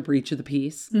prevent a breach of the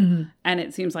peace. And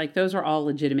it seems like those are all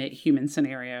legitimate human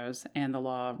scenarios, and the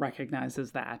law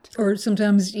recognizes that. Or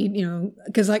sometimes,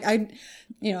 because like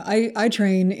I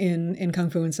train in Kung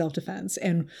Fu and self-defense,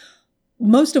 and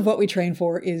most of what we train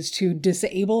for is to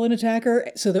disable an attacker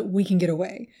so that we can get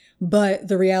away. But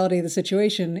the reality of the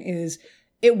situation is,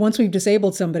 once we've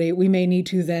disabled somebody, we may need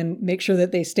to then make sure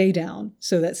that they stay down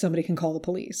so that somebody can call the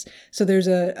police. So there's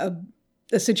a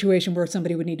situation where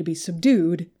somebody would need to be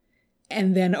subdued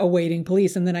and then awaiting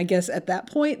police. And then I guess at that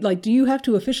point, like, do you have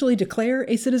to officially declare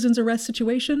a citizen's arrest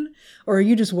situation? Or are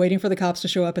you just waiting for the cops to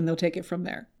show up and they'll take it from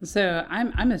there? So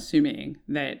I'm assuming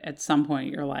that at some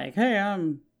point you're like, hey,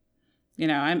 I'm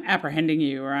apprehending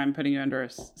you, or I'm putting you under a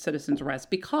citizen's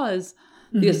arrest, because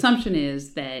the assumption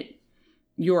is that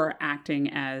you're acting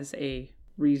as a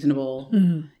reasonable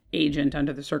agent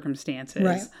under the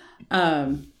circumstances.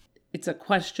 Right. It's a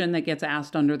question that gets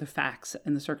asked under the facts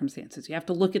and the circumstances. You have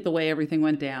to look at the way everything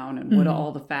went down and what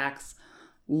all the facts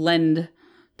lend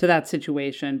to that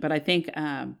situation. But I think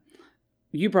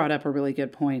you brought up a really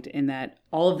good point in that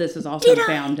all of this is also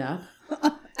bound up.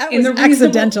 That was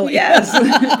accidentally. Yes,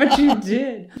 but you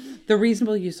did. The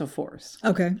reasonable use of force.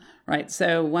 Okay. Right.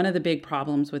 So one of the big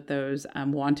problems with those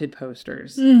wanted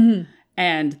posters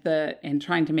and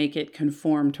trying to make it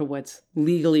conform to what's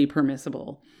legally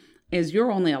permissible is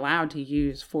you're only allowed to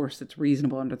use force that's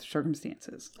reasonable under the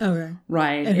circumstances. Okay.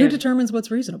 Right. And who determines what's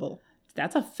reasonable?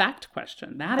 That's a fact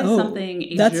question. That is something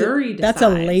a jury decides. That's a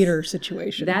later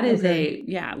situation. That is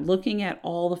looking at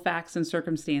all the facts and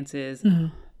circumstances.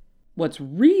 What's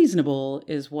reasonable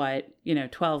is what,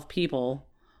 12 people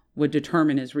would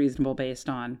determine is reasonable based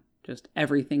on just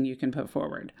everything you can put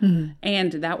forward.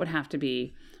 And that would have to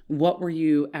be, what were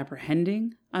you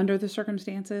apprehending under the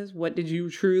circumstances? What did you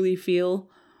truly feel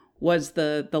was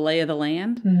the lay of the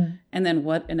land? And then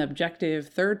what an objective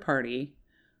third party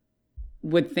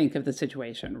would think of the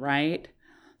situation, right?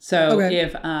 So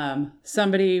if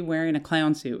somebody wearing a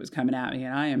clown suit was coming at me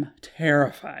and I am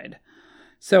terrified,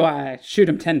 so I shoot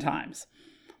him 10 times.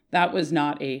 That was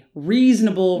not a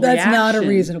reasonable reaction. That's not a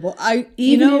reasonable.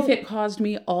 Even if it caused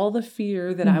me all the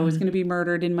fear that I was going to be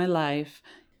murdered in my life,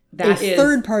 that a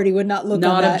third party would not look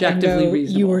not on that objectively and go,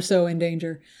 reasonable. You were so in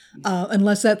danger.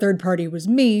 Unless that third party was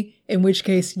me, in which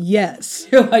case, yes.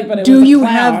 You're like, but it do was a you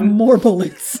clown. have more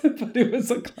bullets? But it was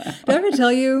a clown. Did I ever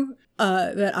tell you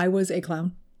that I was a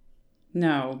clown?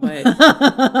 No,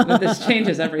 but this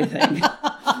changes everything.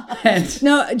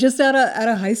 No, just out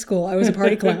of high school, I was a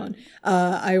party clown.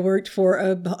 I worked for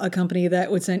a company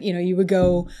that would send, you would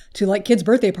go to like kids'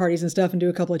 birthday parties and stuff and do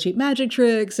a couple of cheap magic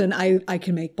tricks. And I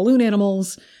can make balloon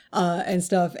animals and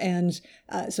stuff. And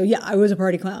so, yeah, I was a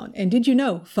party clown. And did you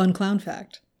know, fun clown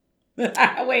fact?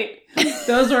 Wait,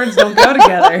 those words don't go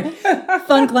together.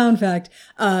 Fun clown fact.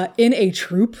 In a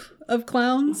troupe of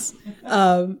clowns,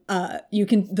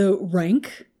 the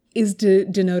rank is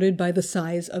denoted by the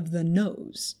size of the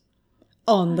nose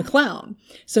on the clown.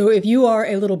 So if you are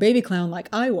a little baby clown like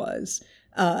I was,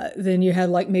 then you had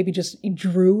like maybe just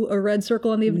drew a red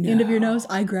circle on the end of your nose.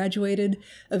 I graduated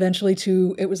eventually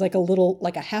to, it was like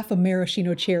a half a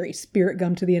maraschino cherry spirit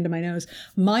gum to the end of my nose.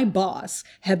 My boss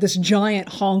had this giant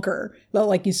honker that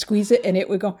like you squeeze it and it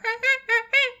would go,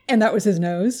 and that was his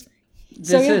nose.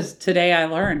 This is today I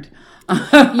learned. You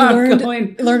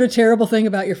learned a terrible thing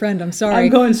about your friend. I'm sorry. I'm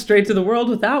going straight to the world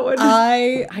with that one.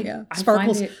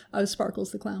 Sparkles. I was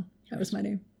Sparkles the clown. That was my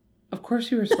name. Of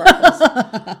course you were Sparkles.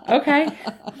 Okay.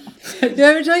 Did I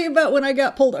ever tell you about when I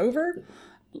got pulled over?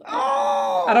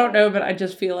 Oh, I don't know, but I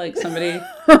just feel like somebody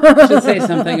should say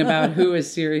something about who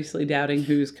is seriously doubting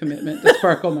whose commitment to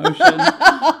Sparkle Motion.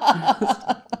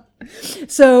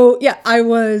 So yeah, I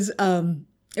was.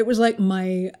 It was like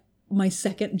my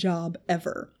second job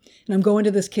ever. And I'm going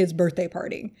to this kid's birthday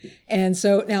party. And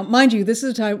so now, mind you, this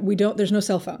is a time there's no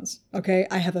cell phones. Okay.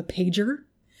 I have a pager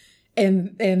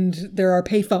and there are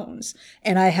pay phones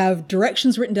and I have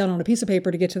directions written down on a piece of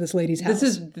paper to get to this lady's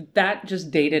house. That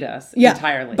just dated us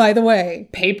entirely. By the way,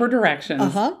 paper directions,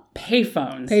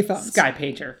 payphones, Sky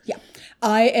Pager. Yeah.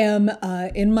 I am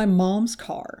in my mom's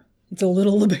car. It's a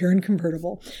little LeBaron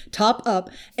convertible, top up.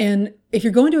 And if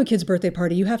you're going to a kid's birthday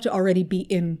party, you have to already be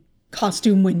in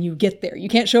costume when you get there. You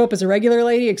can't show up as a regular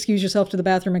lady, excuse yourself to the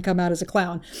bathroom and come out as a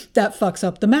clown. That fucks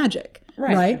up the magic.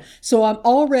 Right? So I'm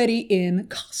already in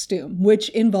costume, which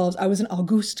involves, I was an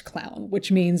Auguste clown,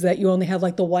 which means that you only have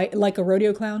like the white, like a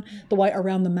rodeo clown, the white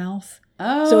around the mouth.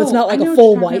 Oh, so it's not like a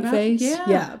full white face.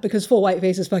 Yeah, because full white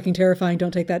face is fucking terrifying.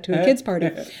 Don't take that to a kid's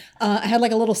party. I had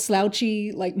like a little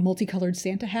slouchy, like multicolored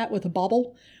Santa hat with a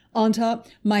bobble on top.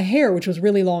 My hair, which was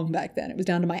really long back then, it was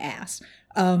down to my ass.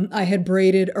 I had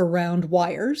braided around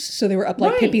wires, so they were up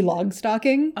like Pippi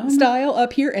Longstocking style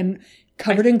up here and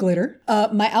covered in glitter.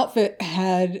 My outfit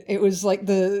it was like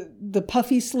the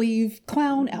puffy sleeve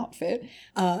clown outfit.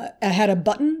 I had a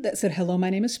button that said, "Hello,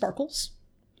 my name is Sparkles,"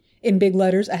 in big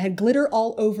letters. I had glitter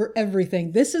all over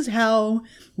everything. This is how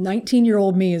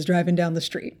 19-year-old me is driving down the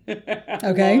street.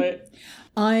 Okay?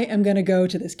 I am going to go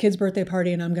to this kid's birthday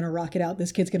party and I'm going to rock it out.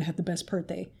 This kid's going to have the best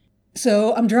birthday.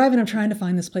 So I'm driving, I'm trying to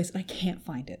find this place and I can't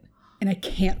find it.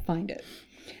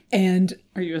 And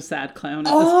are you a sad clown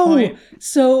at this point?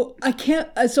 So I can't,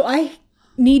 so I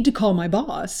need to call my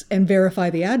boss and verify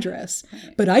the address,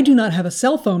 but I do not have a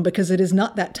cell phone because it is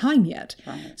not that time yet.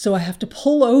 So I have to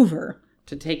pull over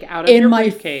to take out of your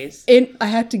briefcase. I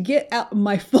have to get out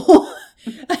my full,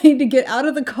 I need to get out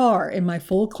of the car in my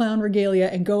full clown regalia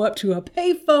and go up to a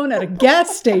payphone at a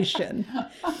gas station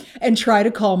and try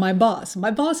to call my boss.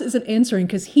 My boss isn't answering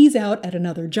because he's out at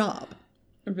another job.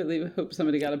 I really hope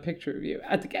somebody got a picture of you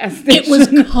at the gas station. It was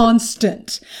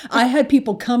constant. I had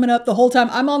people coming up the whole time.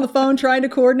 I'm on the phone trying to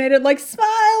coordinate it, like,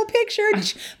 smile, picture.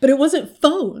 But it wasn't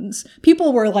phones.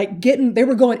 People were like they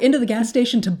were going into the gas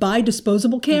station to buy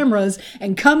disposable cameras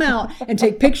and come out and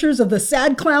take pictures of the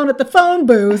sad clown at the phone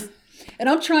booth. And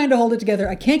I'm trying to hold it together.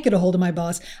 I can't get a hold of my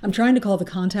boss. I'm trying to call the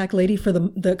contact lady for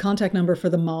the contact number for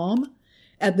the mom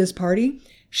at this party.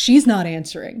 She's not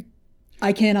answering.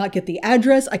 I cannot get the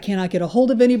address. I cannot get a hold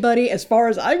of anybody. As far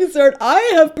as I'm concerned, I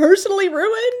have personally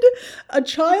ruined a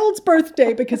child's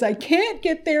birthday because I can't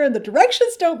get there and the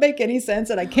directions don't make any sense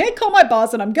and I can't call my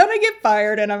boss and I'm going to get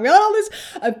fired and I've got all this.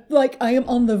 I am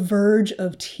on the verge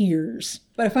of tears.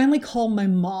 But I finally called my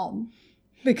mom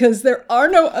because there are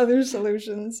no other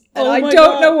solutions and I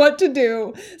don't know what to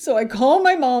do. So I call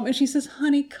my mom and she says,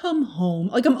 "Honey, come home."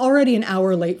 Like, I'm already an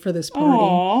hour late for this party.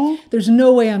 Aww. There's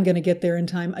no way I'm going to get there in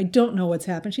time. I don't know what's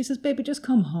happened. She says, "Baby, just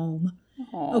come home."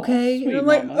 Aww, okay? And I'm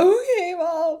like, "Okay,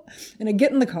 Mom." And I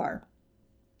get in the car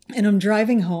and I'm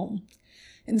driving home.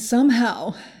 And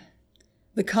somehow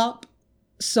the cop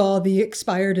saw the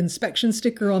expired inspection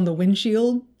sticker on the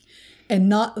windshield and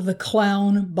not the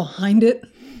clown behind it.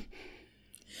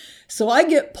 So I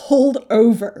get pulled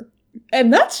over,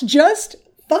 and that's just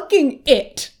fucking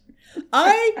it.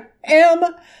 I am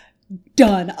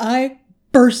done. I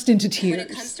burst into tears. When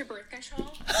it comes to birth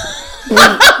control?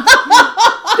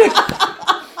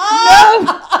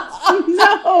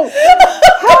 No.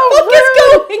 What is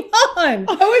going on?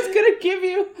 I was going to give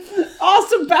you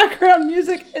awesome background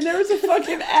music, and there was a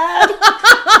fucking ad.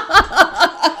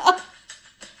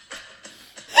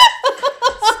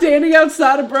 Standing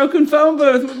outside a broken phone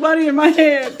booth with money in my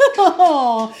hand.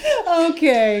 Oh,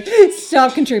 okay.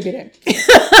 Stop contributing.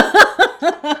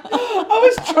 I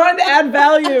was trying to add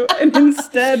value, and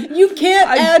instead... You can't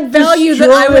add value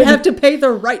that I would have to pay the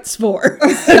rights for.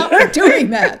 Stop doing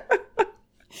that.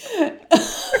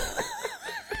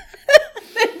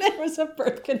 Then there was a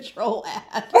birth control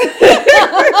ad.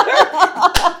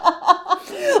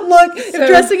 Look, if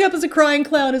dressing up as a crying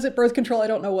clown isn't birth control, I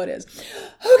don't know what is.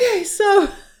 Okay, so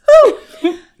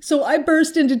I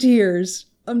burst into tears.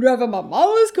 I'm driving my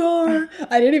mama's car.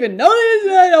 I didn't even notice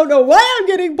it. I don't know why I'm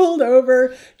getting pulled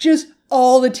over. Just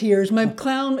all the tears. My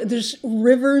clown, there's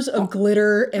rivers of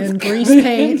glitter and grease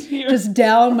paint just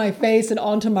down my face and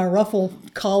onto my ruffle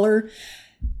collar.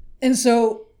 And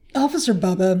so Officer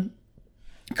Bubba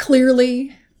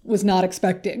clearly was not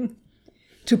expecting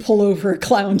to pull over a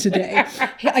clown today.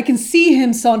 I can see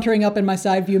him sauntering up in my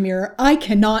side view mirror. I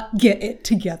cannot get it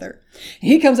together.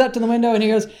 He comes up to the window and he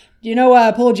goes, "Do you know why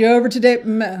I pulled you over today?"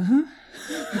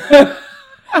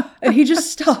 And he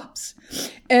just stops.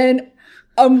 And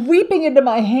I'm weeping into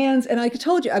my hands. And I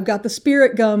told you, I've got the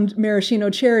spirit gummed maraschino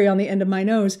cherry on the end of my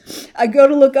nose. I go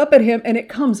to look up at him and it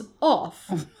comes off.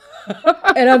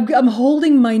 And I'm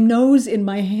holding my nose in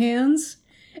my hands.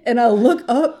 And I look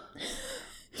up.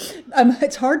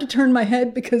 It's hard to turn my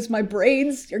head because my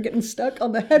braids are getting stuck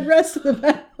on the headrest of the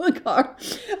back of the car.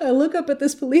 I look up at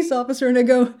this police officer and I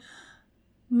go,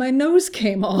 "My nose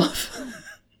came off."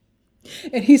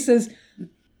 And he says,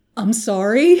 "I'm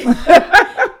sorry.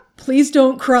 Please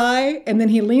don't cry." And then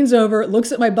he leans over,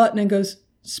 looks at my button and goes,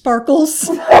 "Sparkles."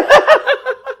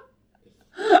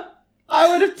 I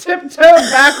would have tiptoed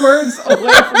backwards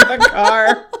away from the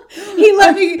car.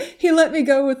 He let me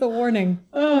go with a warning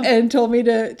and told me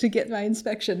to get my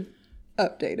inspection.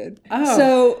 updated. Oh,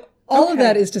 so all of okay.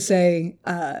 that is to say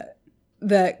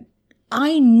that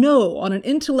I know on an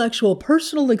intellectual,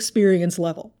 personal experience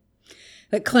level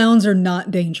that clowns are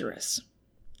not dangerous.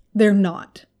 They're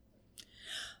not.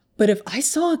 But if I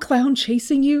saw a clown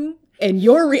chasing you and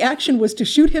your reaction was to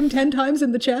shoot him 10 times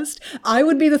in the chest, I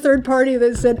would be the third party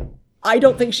that said, I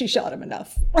don't think she shot him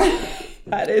enough.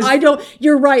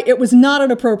 You're right. It was not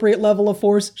an appropriate level of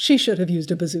force. She should have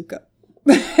used a bazooka.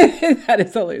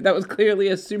 That was clearly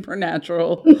a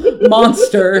supernatural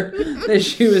monster that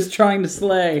she was trying to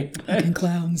slay. Fucking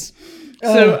clowns.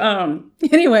 So,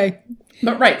 anyway.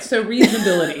 But right. So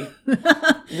reasonability.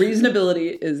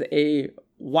 Reasonability is a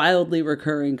wildly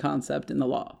recurring concept in the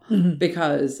law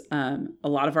because a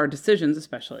lot of our decisions,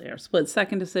 especially our split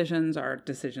second decisions, our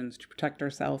decisions to protect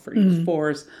ourselves or use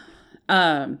force,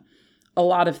 a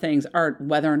lot of things are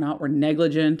whether or not we're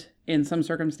negligent in some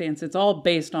circumstance. It's all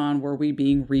based on were we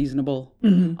being reasonable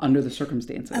under the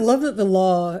circumstances. I love that the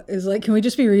law is like, can we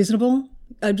just be reasonable?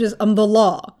 I'm the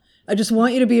law. I just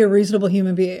want you to be a reasonable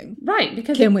human being. Right.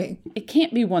 Because it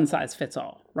can't be one size fits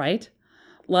all, right?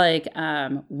 Like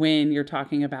when you're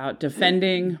talking about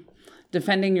defending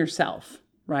yourself,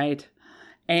 right?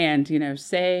 And,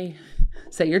 say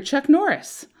you're Chuck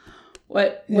Norris.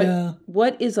 What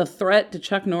is a threat to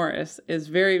Chuck Norris is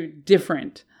very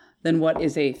different than what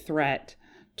is a threat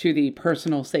to the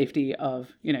personal safety of,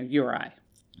 you or I.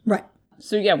 Right.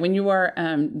 So yeah, when you are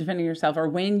defending yourself or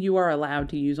when you are allowed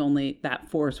to use only that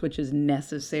force which is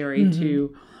necessary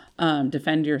to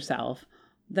defend yourself,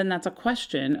 then that's a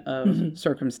question of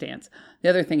circumstance. The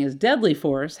other thing is deadly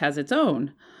force has its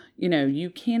own. You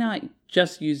cannot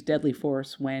just use deadly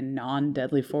force when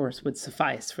non-deadly force would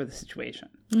suffice for the situation.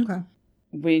 Okay.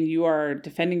 When you are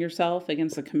defending yourself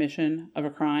against the commission of a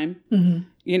crime,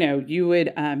 you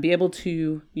would be able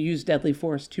to use deadly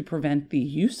force to prevent the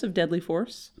use of deadly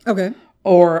force. Okay.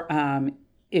 Or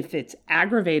if it's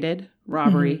aggravated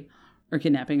robbery or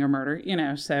kidnapping or murder,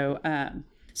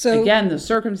 So again, the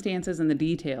circumstances and the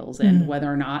details and whether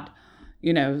or not,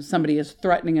 somebody is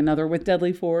threatening another with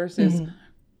deadly force is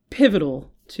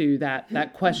pivotal to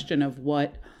that question of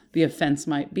what the offense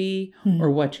might be or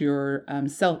what your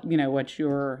what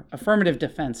your affirmative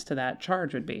defense to that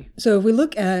charge would be. So if we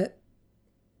look at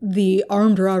the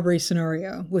armed robbery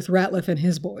scenario with Ratliff and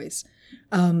his boys,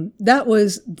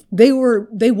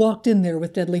 they walked in there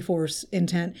with deadly force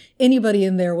intent. Anybody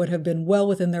in there would have been well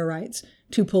within their rights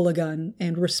to pull a gun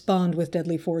and respond with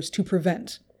deadly force to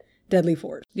prevent deadly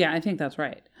force. Yeah, I think that's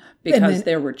right. Because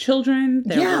there were children,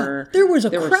 there was a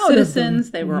crowd citizens,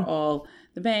 of them. They were all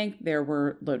the bank, there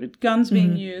were loaded guns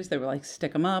being used. They were like,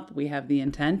 stick them up. We have the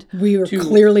intent. We were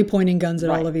clearly pointing guns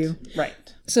at all of you.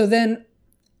 Right. So then,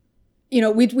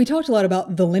 we talked a lot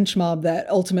about the lynch mob that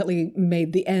ultimately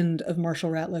made the end of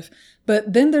Marshall Ratliff.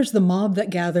 But then there's the mob that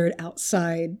gathered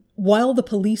outside while the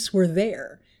police were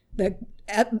there, that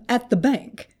at the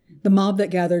bank, the mob that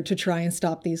gathered to try and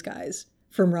stop these guys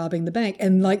from robbing the bank.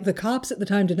 And like the cops at the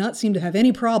time did not seem to have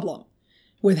any problem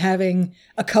with having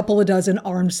a couple of dozen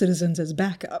armed citizens as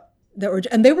backup.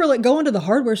 And they were like going to the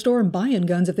hardware store and buying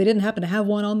guns if they didn't happen to have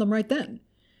one on them right then.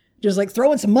 Just like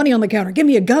throwing some money on the counter. Give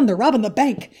me a gun. They're robbing the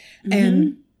bank.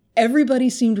 And everybody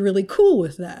seemed really cool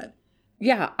with that.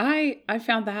 Yeah, I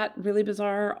found that really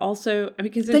bizarre also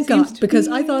because Thank God, because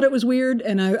I thought it was weird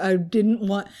and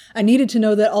I needed to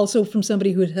know that also from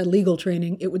somebody who had legal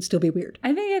training, it would still be weird.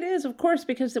 I think it is, of course,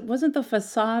 because it wasn't the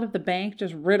facade of the bank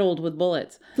just riddled with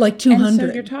bullets. Like 200 And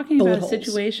so you're talking about a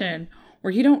situation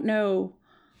where you don't know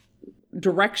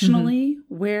directionally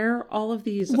where all of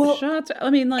these shots,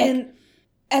 And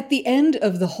at the end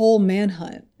of the whole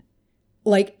manhunt,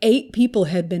 like 8 people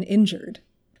had been injured.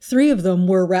 3 of them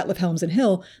were Ratliff, Helms, and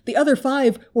Hill. The other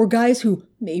 5 were guys who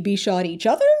maybe shot each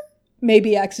other,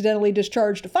 maybe accidentally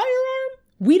discharged a firearm.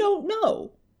 We don't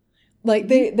know. Like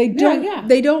they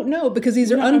don't know because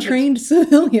these are untrained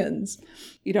civilians.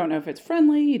 You don't know if it's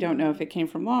friendly. You don't know if it came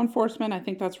from law enforcement. I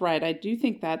think that's right. I do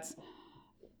think that's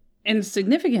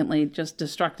insignificantly just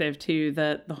destructive to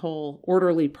the whole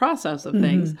orderly process of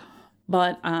things.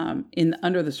 But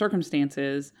under the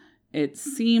circumstances, it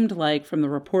seemed like from the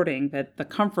reporting that the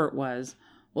comfort was,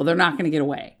 well, they're not going to get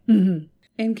away.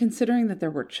 And considering that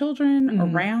there were children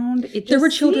around, there were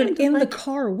children in the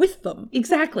car with them.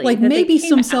 Exactly. Like maybe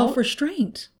some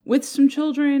self-restraint. With some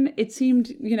children, it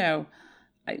seemed,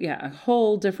 a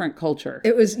whole different culture.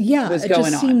 It was, was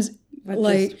going on. Seems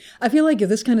like, I feel like if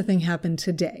this kind of thing happened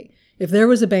today, if there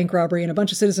was a bank robbery and a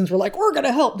bunch of citizens were like, we're going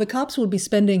to help, the cops would be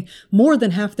spending more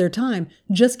than half their time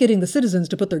just getting the citizens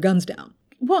to put their guns down.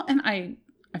 Well, and I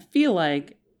feel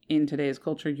like in today's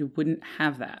culture, you wouldn't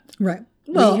have that. Right.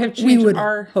 Well, we have changed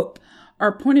our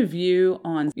our point of view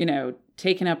on,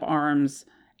 taking up arms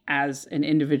as an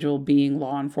individual being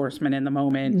law enforcement in the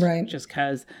moment, right, just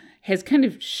because has kind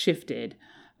of shifted,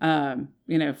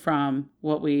 from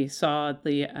what we saw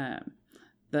the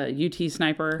UT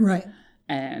sniper, right,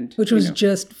 and which was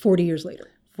just 40 years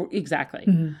later. Exactly.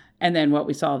 Mm-hmm. And then what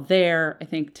we saw there, I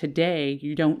think today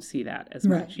you don't see that as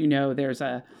much. Right. There's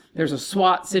a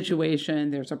SWAT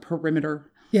situation, there's a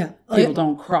perimeter. Yeah. People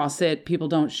don't cross it. People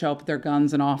don't show up with their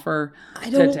guns and offer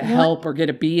to help or get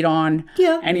a bead on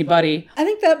anybody. I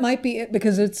think that might be it,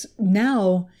 because it's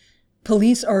now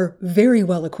police are very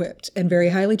well equipped and very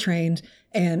highly trained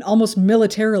and almost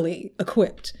militarily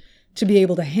equipped to be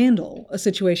able to handle a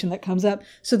situation that comes up.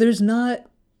 So there's not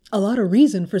a lot of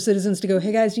reason for citizens to go,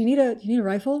 hey guys, do you need a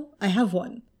rifle? I have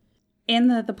one. And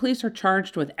the police are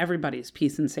charged with everybody's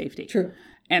peace and safety. True.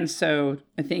 And so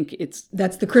I think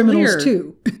that's the criminals clear,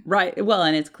 too. Right. Well,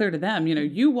 and it's clear to them,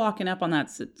 you walking up on that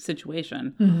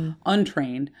situation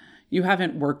untrained, you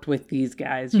haven't worked with these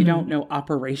guys. You don't know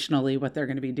operationally what they're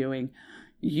going to be doing.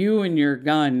 You and your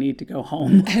gun need to go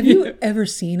home. Have you ever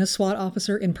seen a SWAT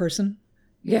officer in person?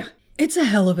 Yeah. It's a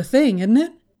hell of a thing, isn't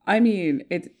it? I mean,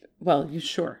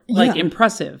 sure. Like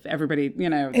impressive. Everybody,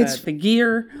 the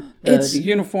gear, the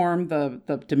uniform,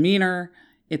 the demeanor,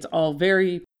 it's all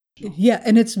very... Yeah,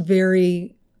 and it's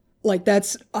very,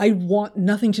 I want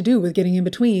nothing to do with getting in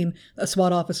between a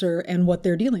SWAT officer and what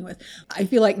they're dealing with. I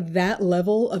feel like that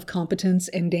level of competence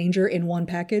and danger in one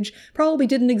package probably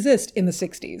didn't exist in the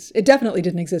 60s. It definitely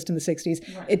didn't exist in the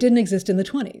 60s. Right. It didn't exist in the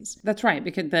 20s. That's right,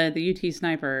 because the UT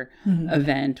sniper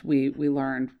event we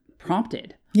learned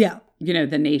prompted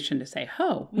the nation to say,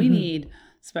 we need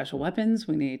special weapons,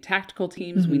 we need tactical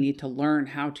teams, we need to learn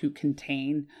how to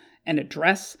contain and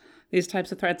address these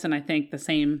types of threats. And I think the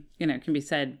same, can be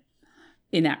said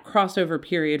in that crossover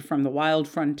period from the wild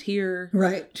frontier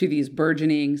to these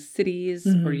burgeoning cities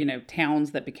or,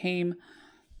 towns that became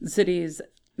cities.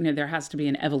 There has to be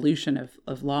an evolution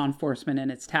of law enforcement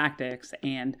and its tactics.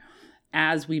 And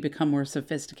as we become more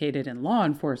sophisticated in law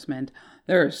enforcement,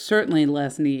 there is certainly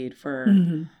less need for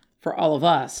all of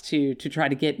us to try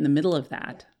to get in the middle of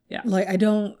that. Yeah. I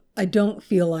don't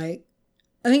feel like,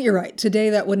 I think you're right. Today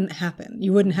that wouldn't happen.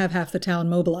 You wouldn't have half the town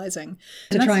mobilizing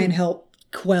to try and help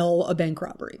quell a bank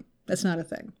robbery. That's not a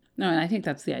thing. No, and I think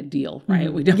that's the ideal,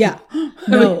 right? We don't. Yeah.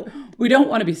 No. we don't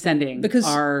want to be sending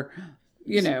our,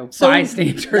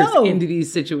 bystanders into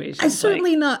these situations. It's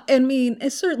certainly not. I mean,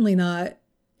 it's certainly not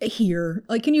here.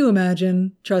 Can you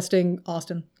imagine trusting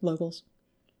Austin locals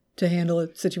to handle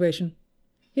a situation?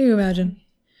 Can you imagine?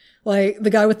 The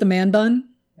guy with the man bun?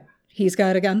 He's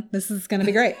got a gun. This is going to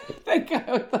be great. The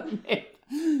guy with the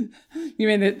man. You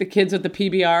mean the kids with the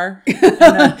PBR?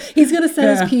 He's going to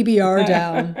set his PBR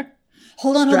down.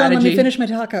 Hold on. Let me finish my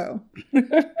taco.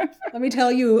 Let me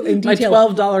tell you in detail my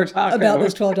 $12 taco. About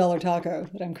this $12 taco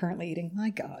that I'm currently eating. My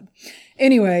God.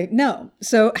 Anyway, no.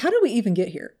 So how did we even get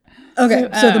here? Okay,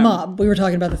 so the mob. We were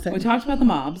talking about the thing. We talked about the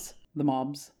mobs. The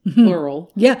mobs,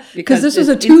 plural. Yeah, because this was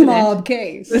a two-mob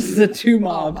case. This is a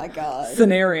two-mob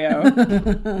scenario.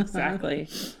 Exactly.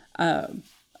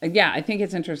 I think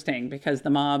it's interesting because the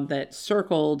mob that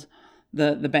circled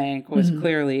the bank was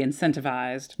clearly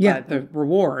incentivized by the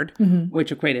reward,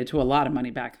 which equated to a lot of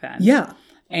money back then. Yeah.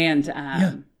 And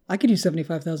I could use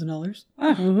 $75,000.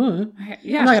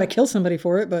 Yeah. I'm not going to kill somebody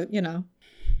for it, but,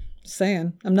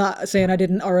 saying. I'm not saying I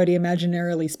didn't already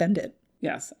imaginarily spend it.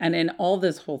 Yes. And in all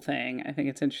this whole thing, I think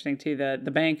it's interesting, too, that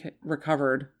the bank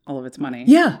recovered all of its money.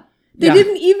 Yeah. They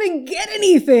didn't even get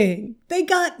anything. They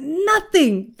got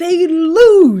nothing. They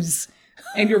lose.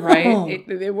 And you're right.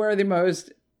 They were the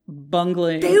most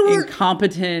bungling,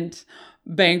 incompetent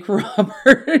bank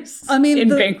robbers in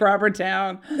Bank Robber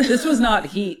Town. This was not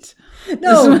Heat.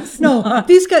 No.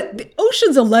 These guys,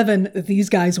 Ocean's 11, these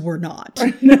guys were not.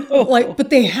 No. But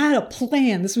they had a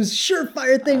plan. This was a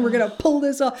surefire thing. We're going to pull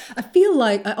this off.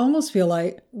 I almost feel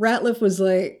like Ratliff was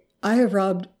like, I have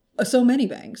robbed so many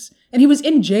banks. And he was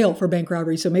in jail for bank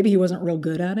robbery, so maybe he wasn't real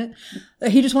good at it.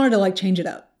 He just wanted to change it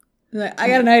up. I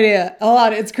got an idea.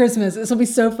 It's Christmas. This will be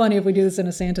so funny if we do this in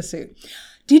a Santa suit.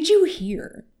 Did you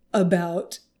hear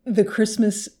about the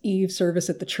Christmas Eve service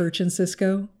at the church in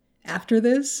Cisco after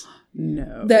this?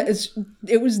 No.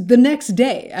 It was the next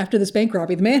day after this bank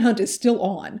robbery. The manhunt is still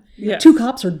on. Yes. 2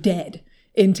 cops are dead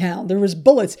in town. There was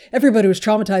bullets. Everybody was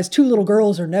traumatized. 2 little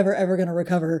girls are never, ever going to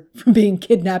recover from being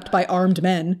kidnapped by armed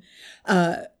men.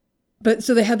 But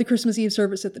so they had the Christmas Eve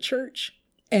service at the church,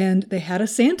 and they had a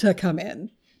Santa come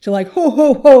in to ho,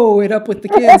 ho, ho, it up with the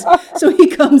kids. So he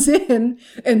comes in,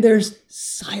 and there's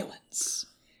silence.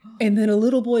 And then a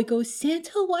little boy goes,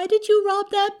 Santa, why did you rob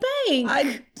that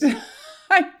bank?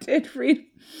 I did read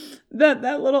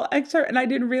that little excerpt, and I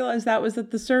didn't realize that was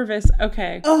at the service.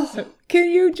 Okay. Oh, can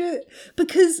you just,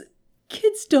 because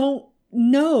kids don't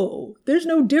know. There's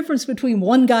no difference between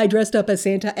one guy dressed up as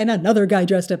Santa and another guy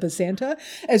dressed up as Santa.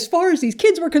 As far as these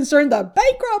kids were concerned, the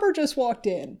bank robber just walked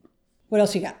in. What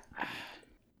else you got?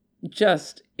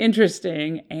 Just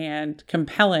interesting and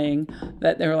compelling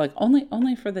that they were like,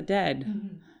 only for the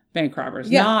dead bank robbers,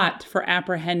 not for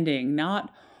apprehending,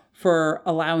 not for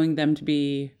allowing them to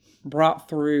be brought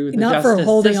through the not justice for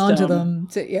holding system. on to them.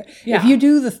 If you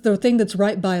do the thing that's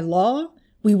right by law,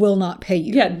 we will not pay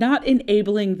you. Yeah, not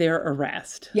enabling their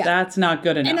arrest. Yeah. That's not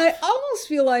good enough. And I almost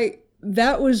feel like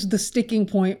that was the sticking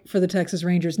point for the Texas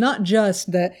Rangers. Not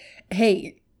just that,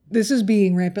 hey, this is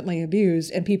being rampantly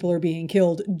abused and people are being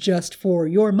killed just for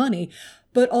your money,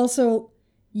 but also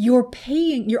you're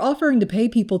offering to pay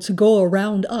people to go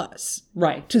around us.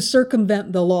 Right. To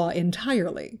circumvent the law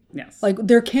entirely. Yes. Like,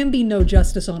 there can be no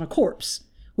justice on a corpse.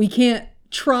 We can't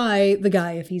try the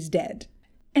guy if he's dead.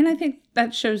 And I think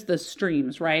that shows the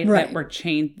streams, right? That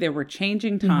there were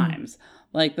changing times.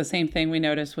 Like the same thing we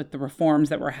noticed with the reforms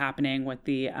that were happening with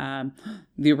the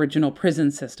original prison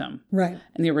system, right,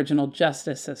 and the original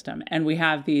justice system. And we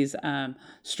have these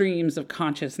streams of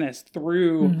consciousness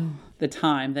through the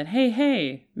time that,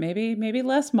 hey, maybe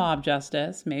less mob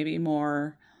justice, maybe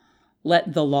more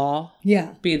let the law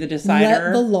be the decider.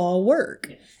 Let the law work.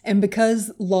 Yes. And because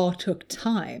law took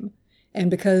time, and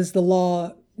because the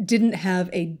law didn't have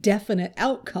a definite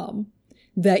outcome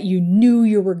that you knew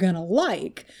you were going to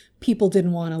like, people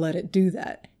didn't want to let it do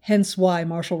that. Hence why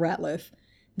Marshall Ratliff,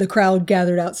 the crowd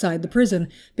gathered outside the prison,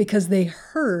 because they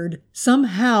heard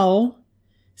somehow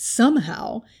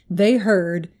they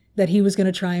heard that he was going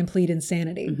to try and plead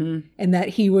insanity and that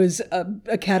he was a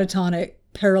catatonic,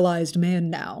 paralyzed man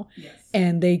now. Yes.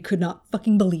 And they could not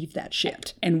fucking believe that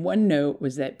shit. And one note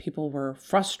was that people were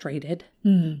frustrated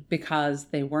because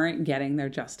they weren't getting their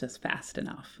justice fast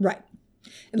enough. Right.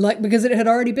 Like, because it had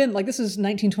already been, like, this is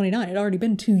 1929. It had already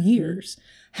been 2 years.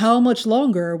 How much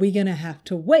longer are we going to have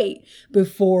to wait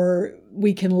before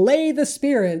we can lay the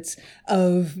spirits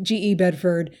of G.E.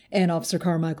 Bedford and Officer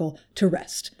Carmichael to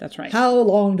rest? That's right. How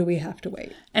long do we have to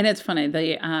wait? And it's funny,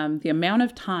 the amount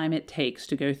of time it takes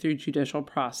to go through judicial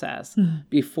process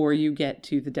before you get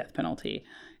to the death penalty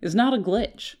is not a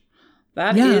glitch.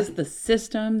 That is the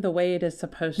system, the way it is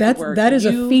supposed to work. That is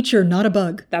a feature, not a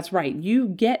bug. That's right. You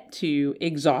get to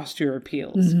exhaust your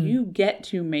appeals. You get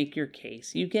to make your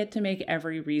case. You get to make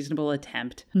every reasonable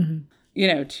attempt,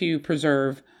 to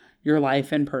preserve your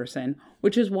life in person,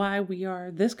 which is why we are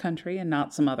this country and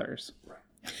not some others.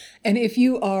 And if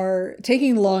you are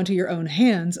taking the law into your own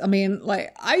hands, I mean,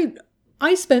 like,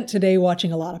 I spent today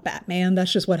watching a lot of Batman.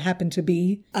 That's just what happened to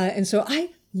be. And so I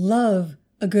love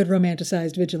a good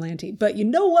romanticized vigilante. But you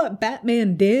know what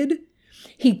Batman did?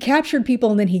 He captured people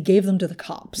and then he gave them to the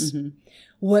cops.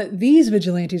 What these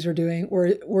vigilantes were doing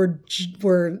were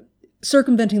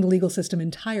circumventing the legal system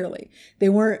entirely. They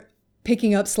weren't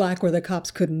picking up slack where the cops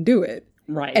couldn't do it.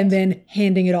 Right. And then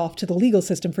handing it off to the legal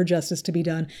system for justice to be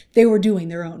done. They were doing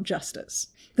their own justice.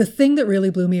 The thing that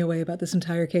really blew me away about this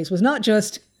entire case was not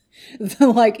just the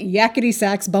like yakety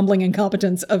sax bumbling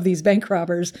incompetence of these bank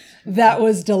robbers. That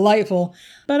was delightful.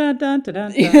 Like, oh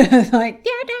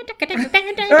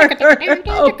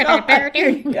God,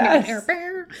 yes.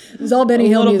 It was all Benny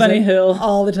Hill music Benny Hill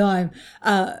all the time.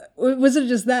 Was it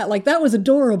just that? Like, that was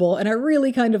adorable, and I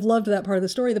really kind of loved that part of the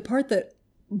story. The part that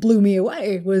blew me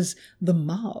away was the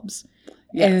mobs.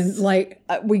 Yes. And like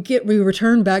we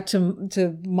return back to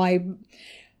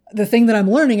the thing that I'm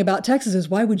learning about Texas is,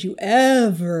 why would you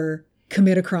ever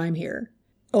commit a crime here?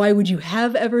 Why would you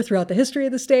have ever throughout the history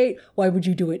of the state? Why would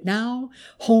you do it now?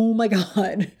 Oh my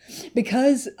God.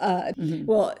 Because,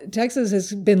 well, Texas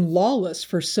has been lawless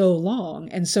for so long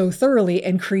and so thoroughly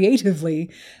and creatively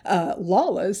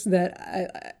lawless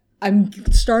that I'm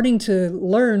starting to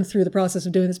learn through the process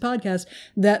of doing this podcast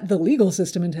that the legal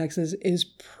system in Texas is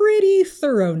pretty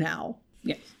thorough now.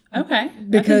 Yes. Okay.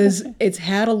 Because it's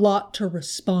had a lot to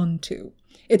respond to.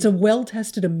 It's a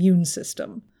well-tested immune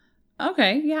system.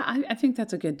 Okay. Yeah, I think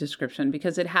that's a good description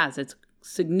because it has. It's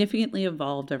significantly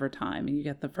evolved over time. And you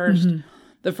get the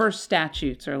first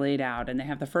statutes are laid out and they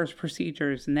have the first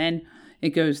procedures. And then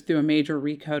it goes through a major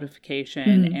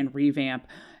recodification and revamp.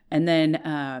 And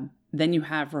then you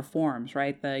have reforms,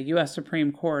 right? The U.S.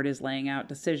 Supreme Court is laying out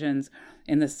decisions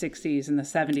in the 60s and the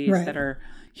 70s that are,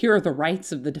 here are the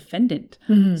rights of the defendant.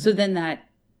 So then that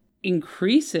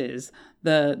increases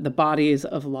the bodies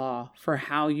of law for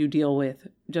how you deal with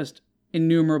just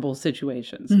innumerable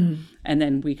situations. And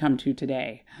then we come to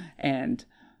today, and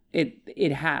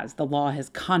the law has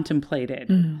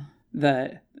contemplated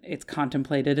it's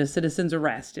contemplated a citizen's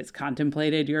arrest. It's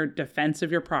contemplated your defense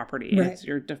of your property. Right. It's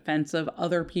your defense of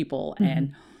other people,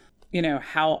 and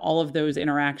how all of those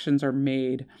interactions are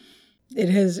made.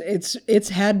 It's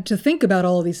had to think about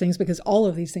all of these things because all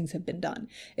of these things have been done.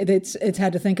 It's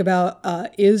had to think about,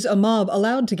 is a mob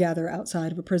allowed to gather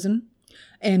outside of a prison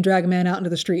and drag a man out into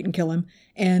the street and kill him?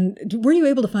 And were you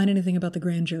able to find anything about the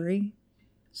grand jury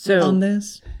on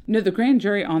this? No, the grand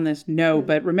jury on this, no.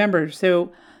 But remember,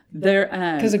 so there...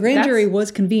 Because the grand jury was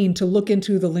convened to look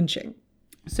into the lynching.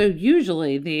 So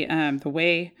usually the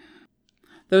way...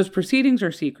 Those proceedings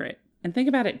are secret. And think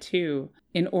about it, too.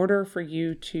 In order for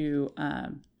you to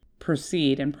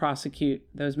proceed and prosecute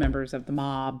those members of the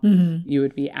mob, you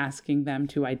would be asking them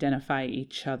to identify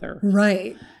each other.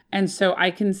 Right. And so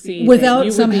I can see...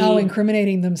 Without somehow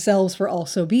incriminating themselves for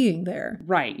also being there.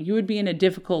 Right. You would be in a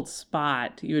difficult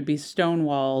spot. You would be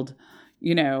stonewalled,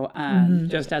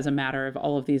 just as a matter of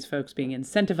all of these folks being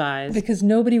incentivized. Because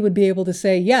nobody would be able to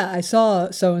say, yeah, I saw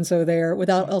so-and-so there,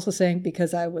 without also saying,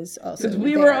 because I was also there.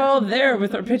 We were all there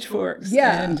with our pitchforks.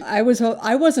 Yeah, and I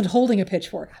wasn't holding a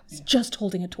pitchfork. I was just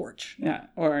holding a torch. Yeah,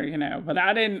 or, but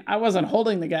I wasn't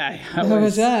holding the guy. I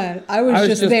was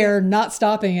just there, not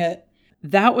stopping it.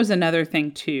 That was another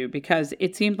thing, too, because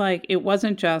it seemed like it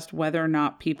wasn't just whether or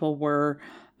not people were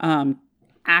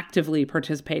actively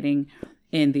participating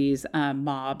in these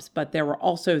mobs, but there were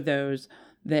also those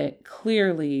that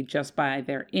clearly, just by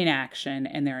their inaction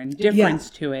and their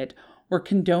indifference to it, were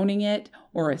condoning it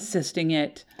or assisting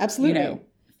it. Absolutely.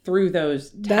 Through those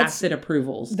tacit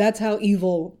approvals. That's how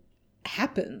evil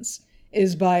happens,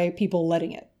 is by people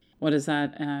letting it. What is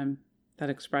that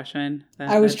expression?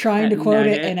 I was trying to quote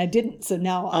it and I didn't, so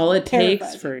now all it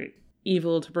takes for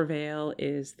evil to prevail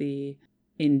is the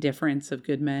indifference of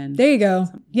good men. There you go.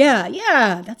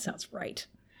 Yeah, that sounds right.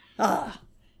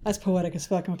 That's poetic as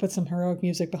fuck. I'm gonna put some heroic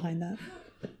music behind that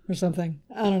or something.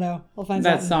 I don't know. I'll find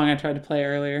that song I tried to play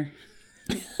earlier.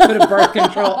 Put a birth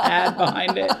control ad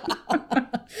behind it.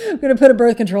 I'm gonna put a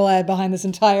birth control ad behind this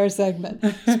entire segment,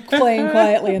 just playing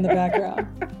quietly in the background.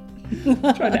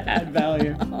 Trying to add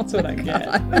value. That's what I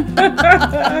get.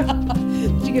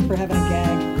 What'd you get for having a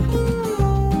gag?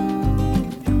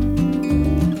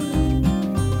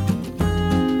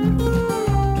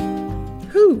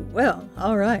 Well,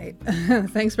 all right.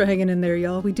 Thanks for hanging in there,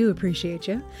 y'all. We do appreciate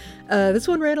you. This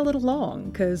one ran a little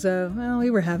long because, we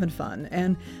were having fun,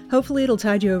 and hopefully it'll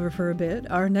tide you over for a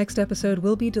bit. Our next episode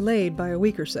will be delayed by a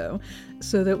week or so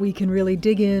that we can really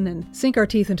dig in and sink our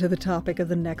teeth into the topic of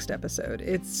the next episode.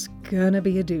 It's gonna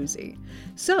be a doozy.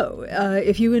 So,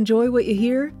 if you enjoy what you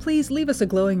hear, please leave us a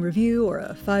glowing review or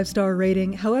a 5-star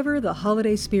rating, however the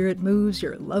holiday spirit moves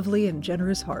your lovely and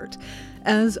generous heart.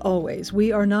 As always,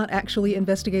 we are not actually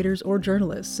investigators or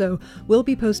journalists, so we'll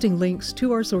be posting links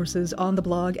to our sources on the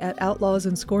blog at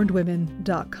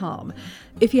outlawsandscornedwomen.com.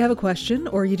 If you have a question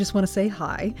or you just want to say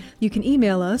hi, you can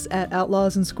email us at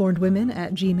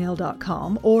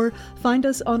outlawsandscornedwomen@gmail.com or find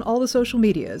us on all the social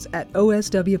medias at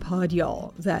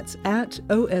OSWPodYall. That's at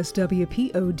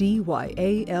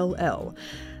OSWPODYALL.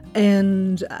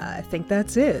 And I think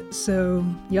that's it. So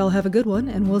y'all have a good one,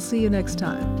 and we'll see you next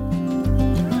time.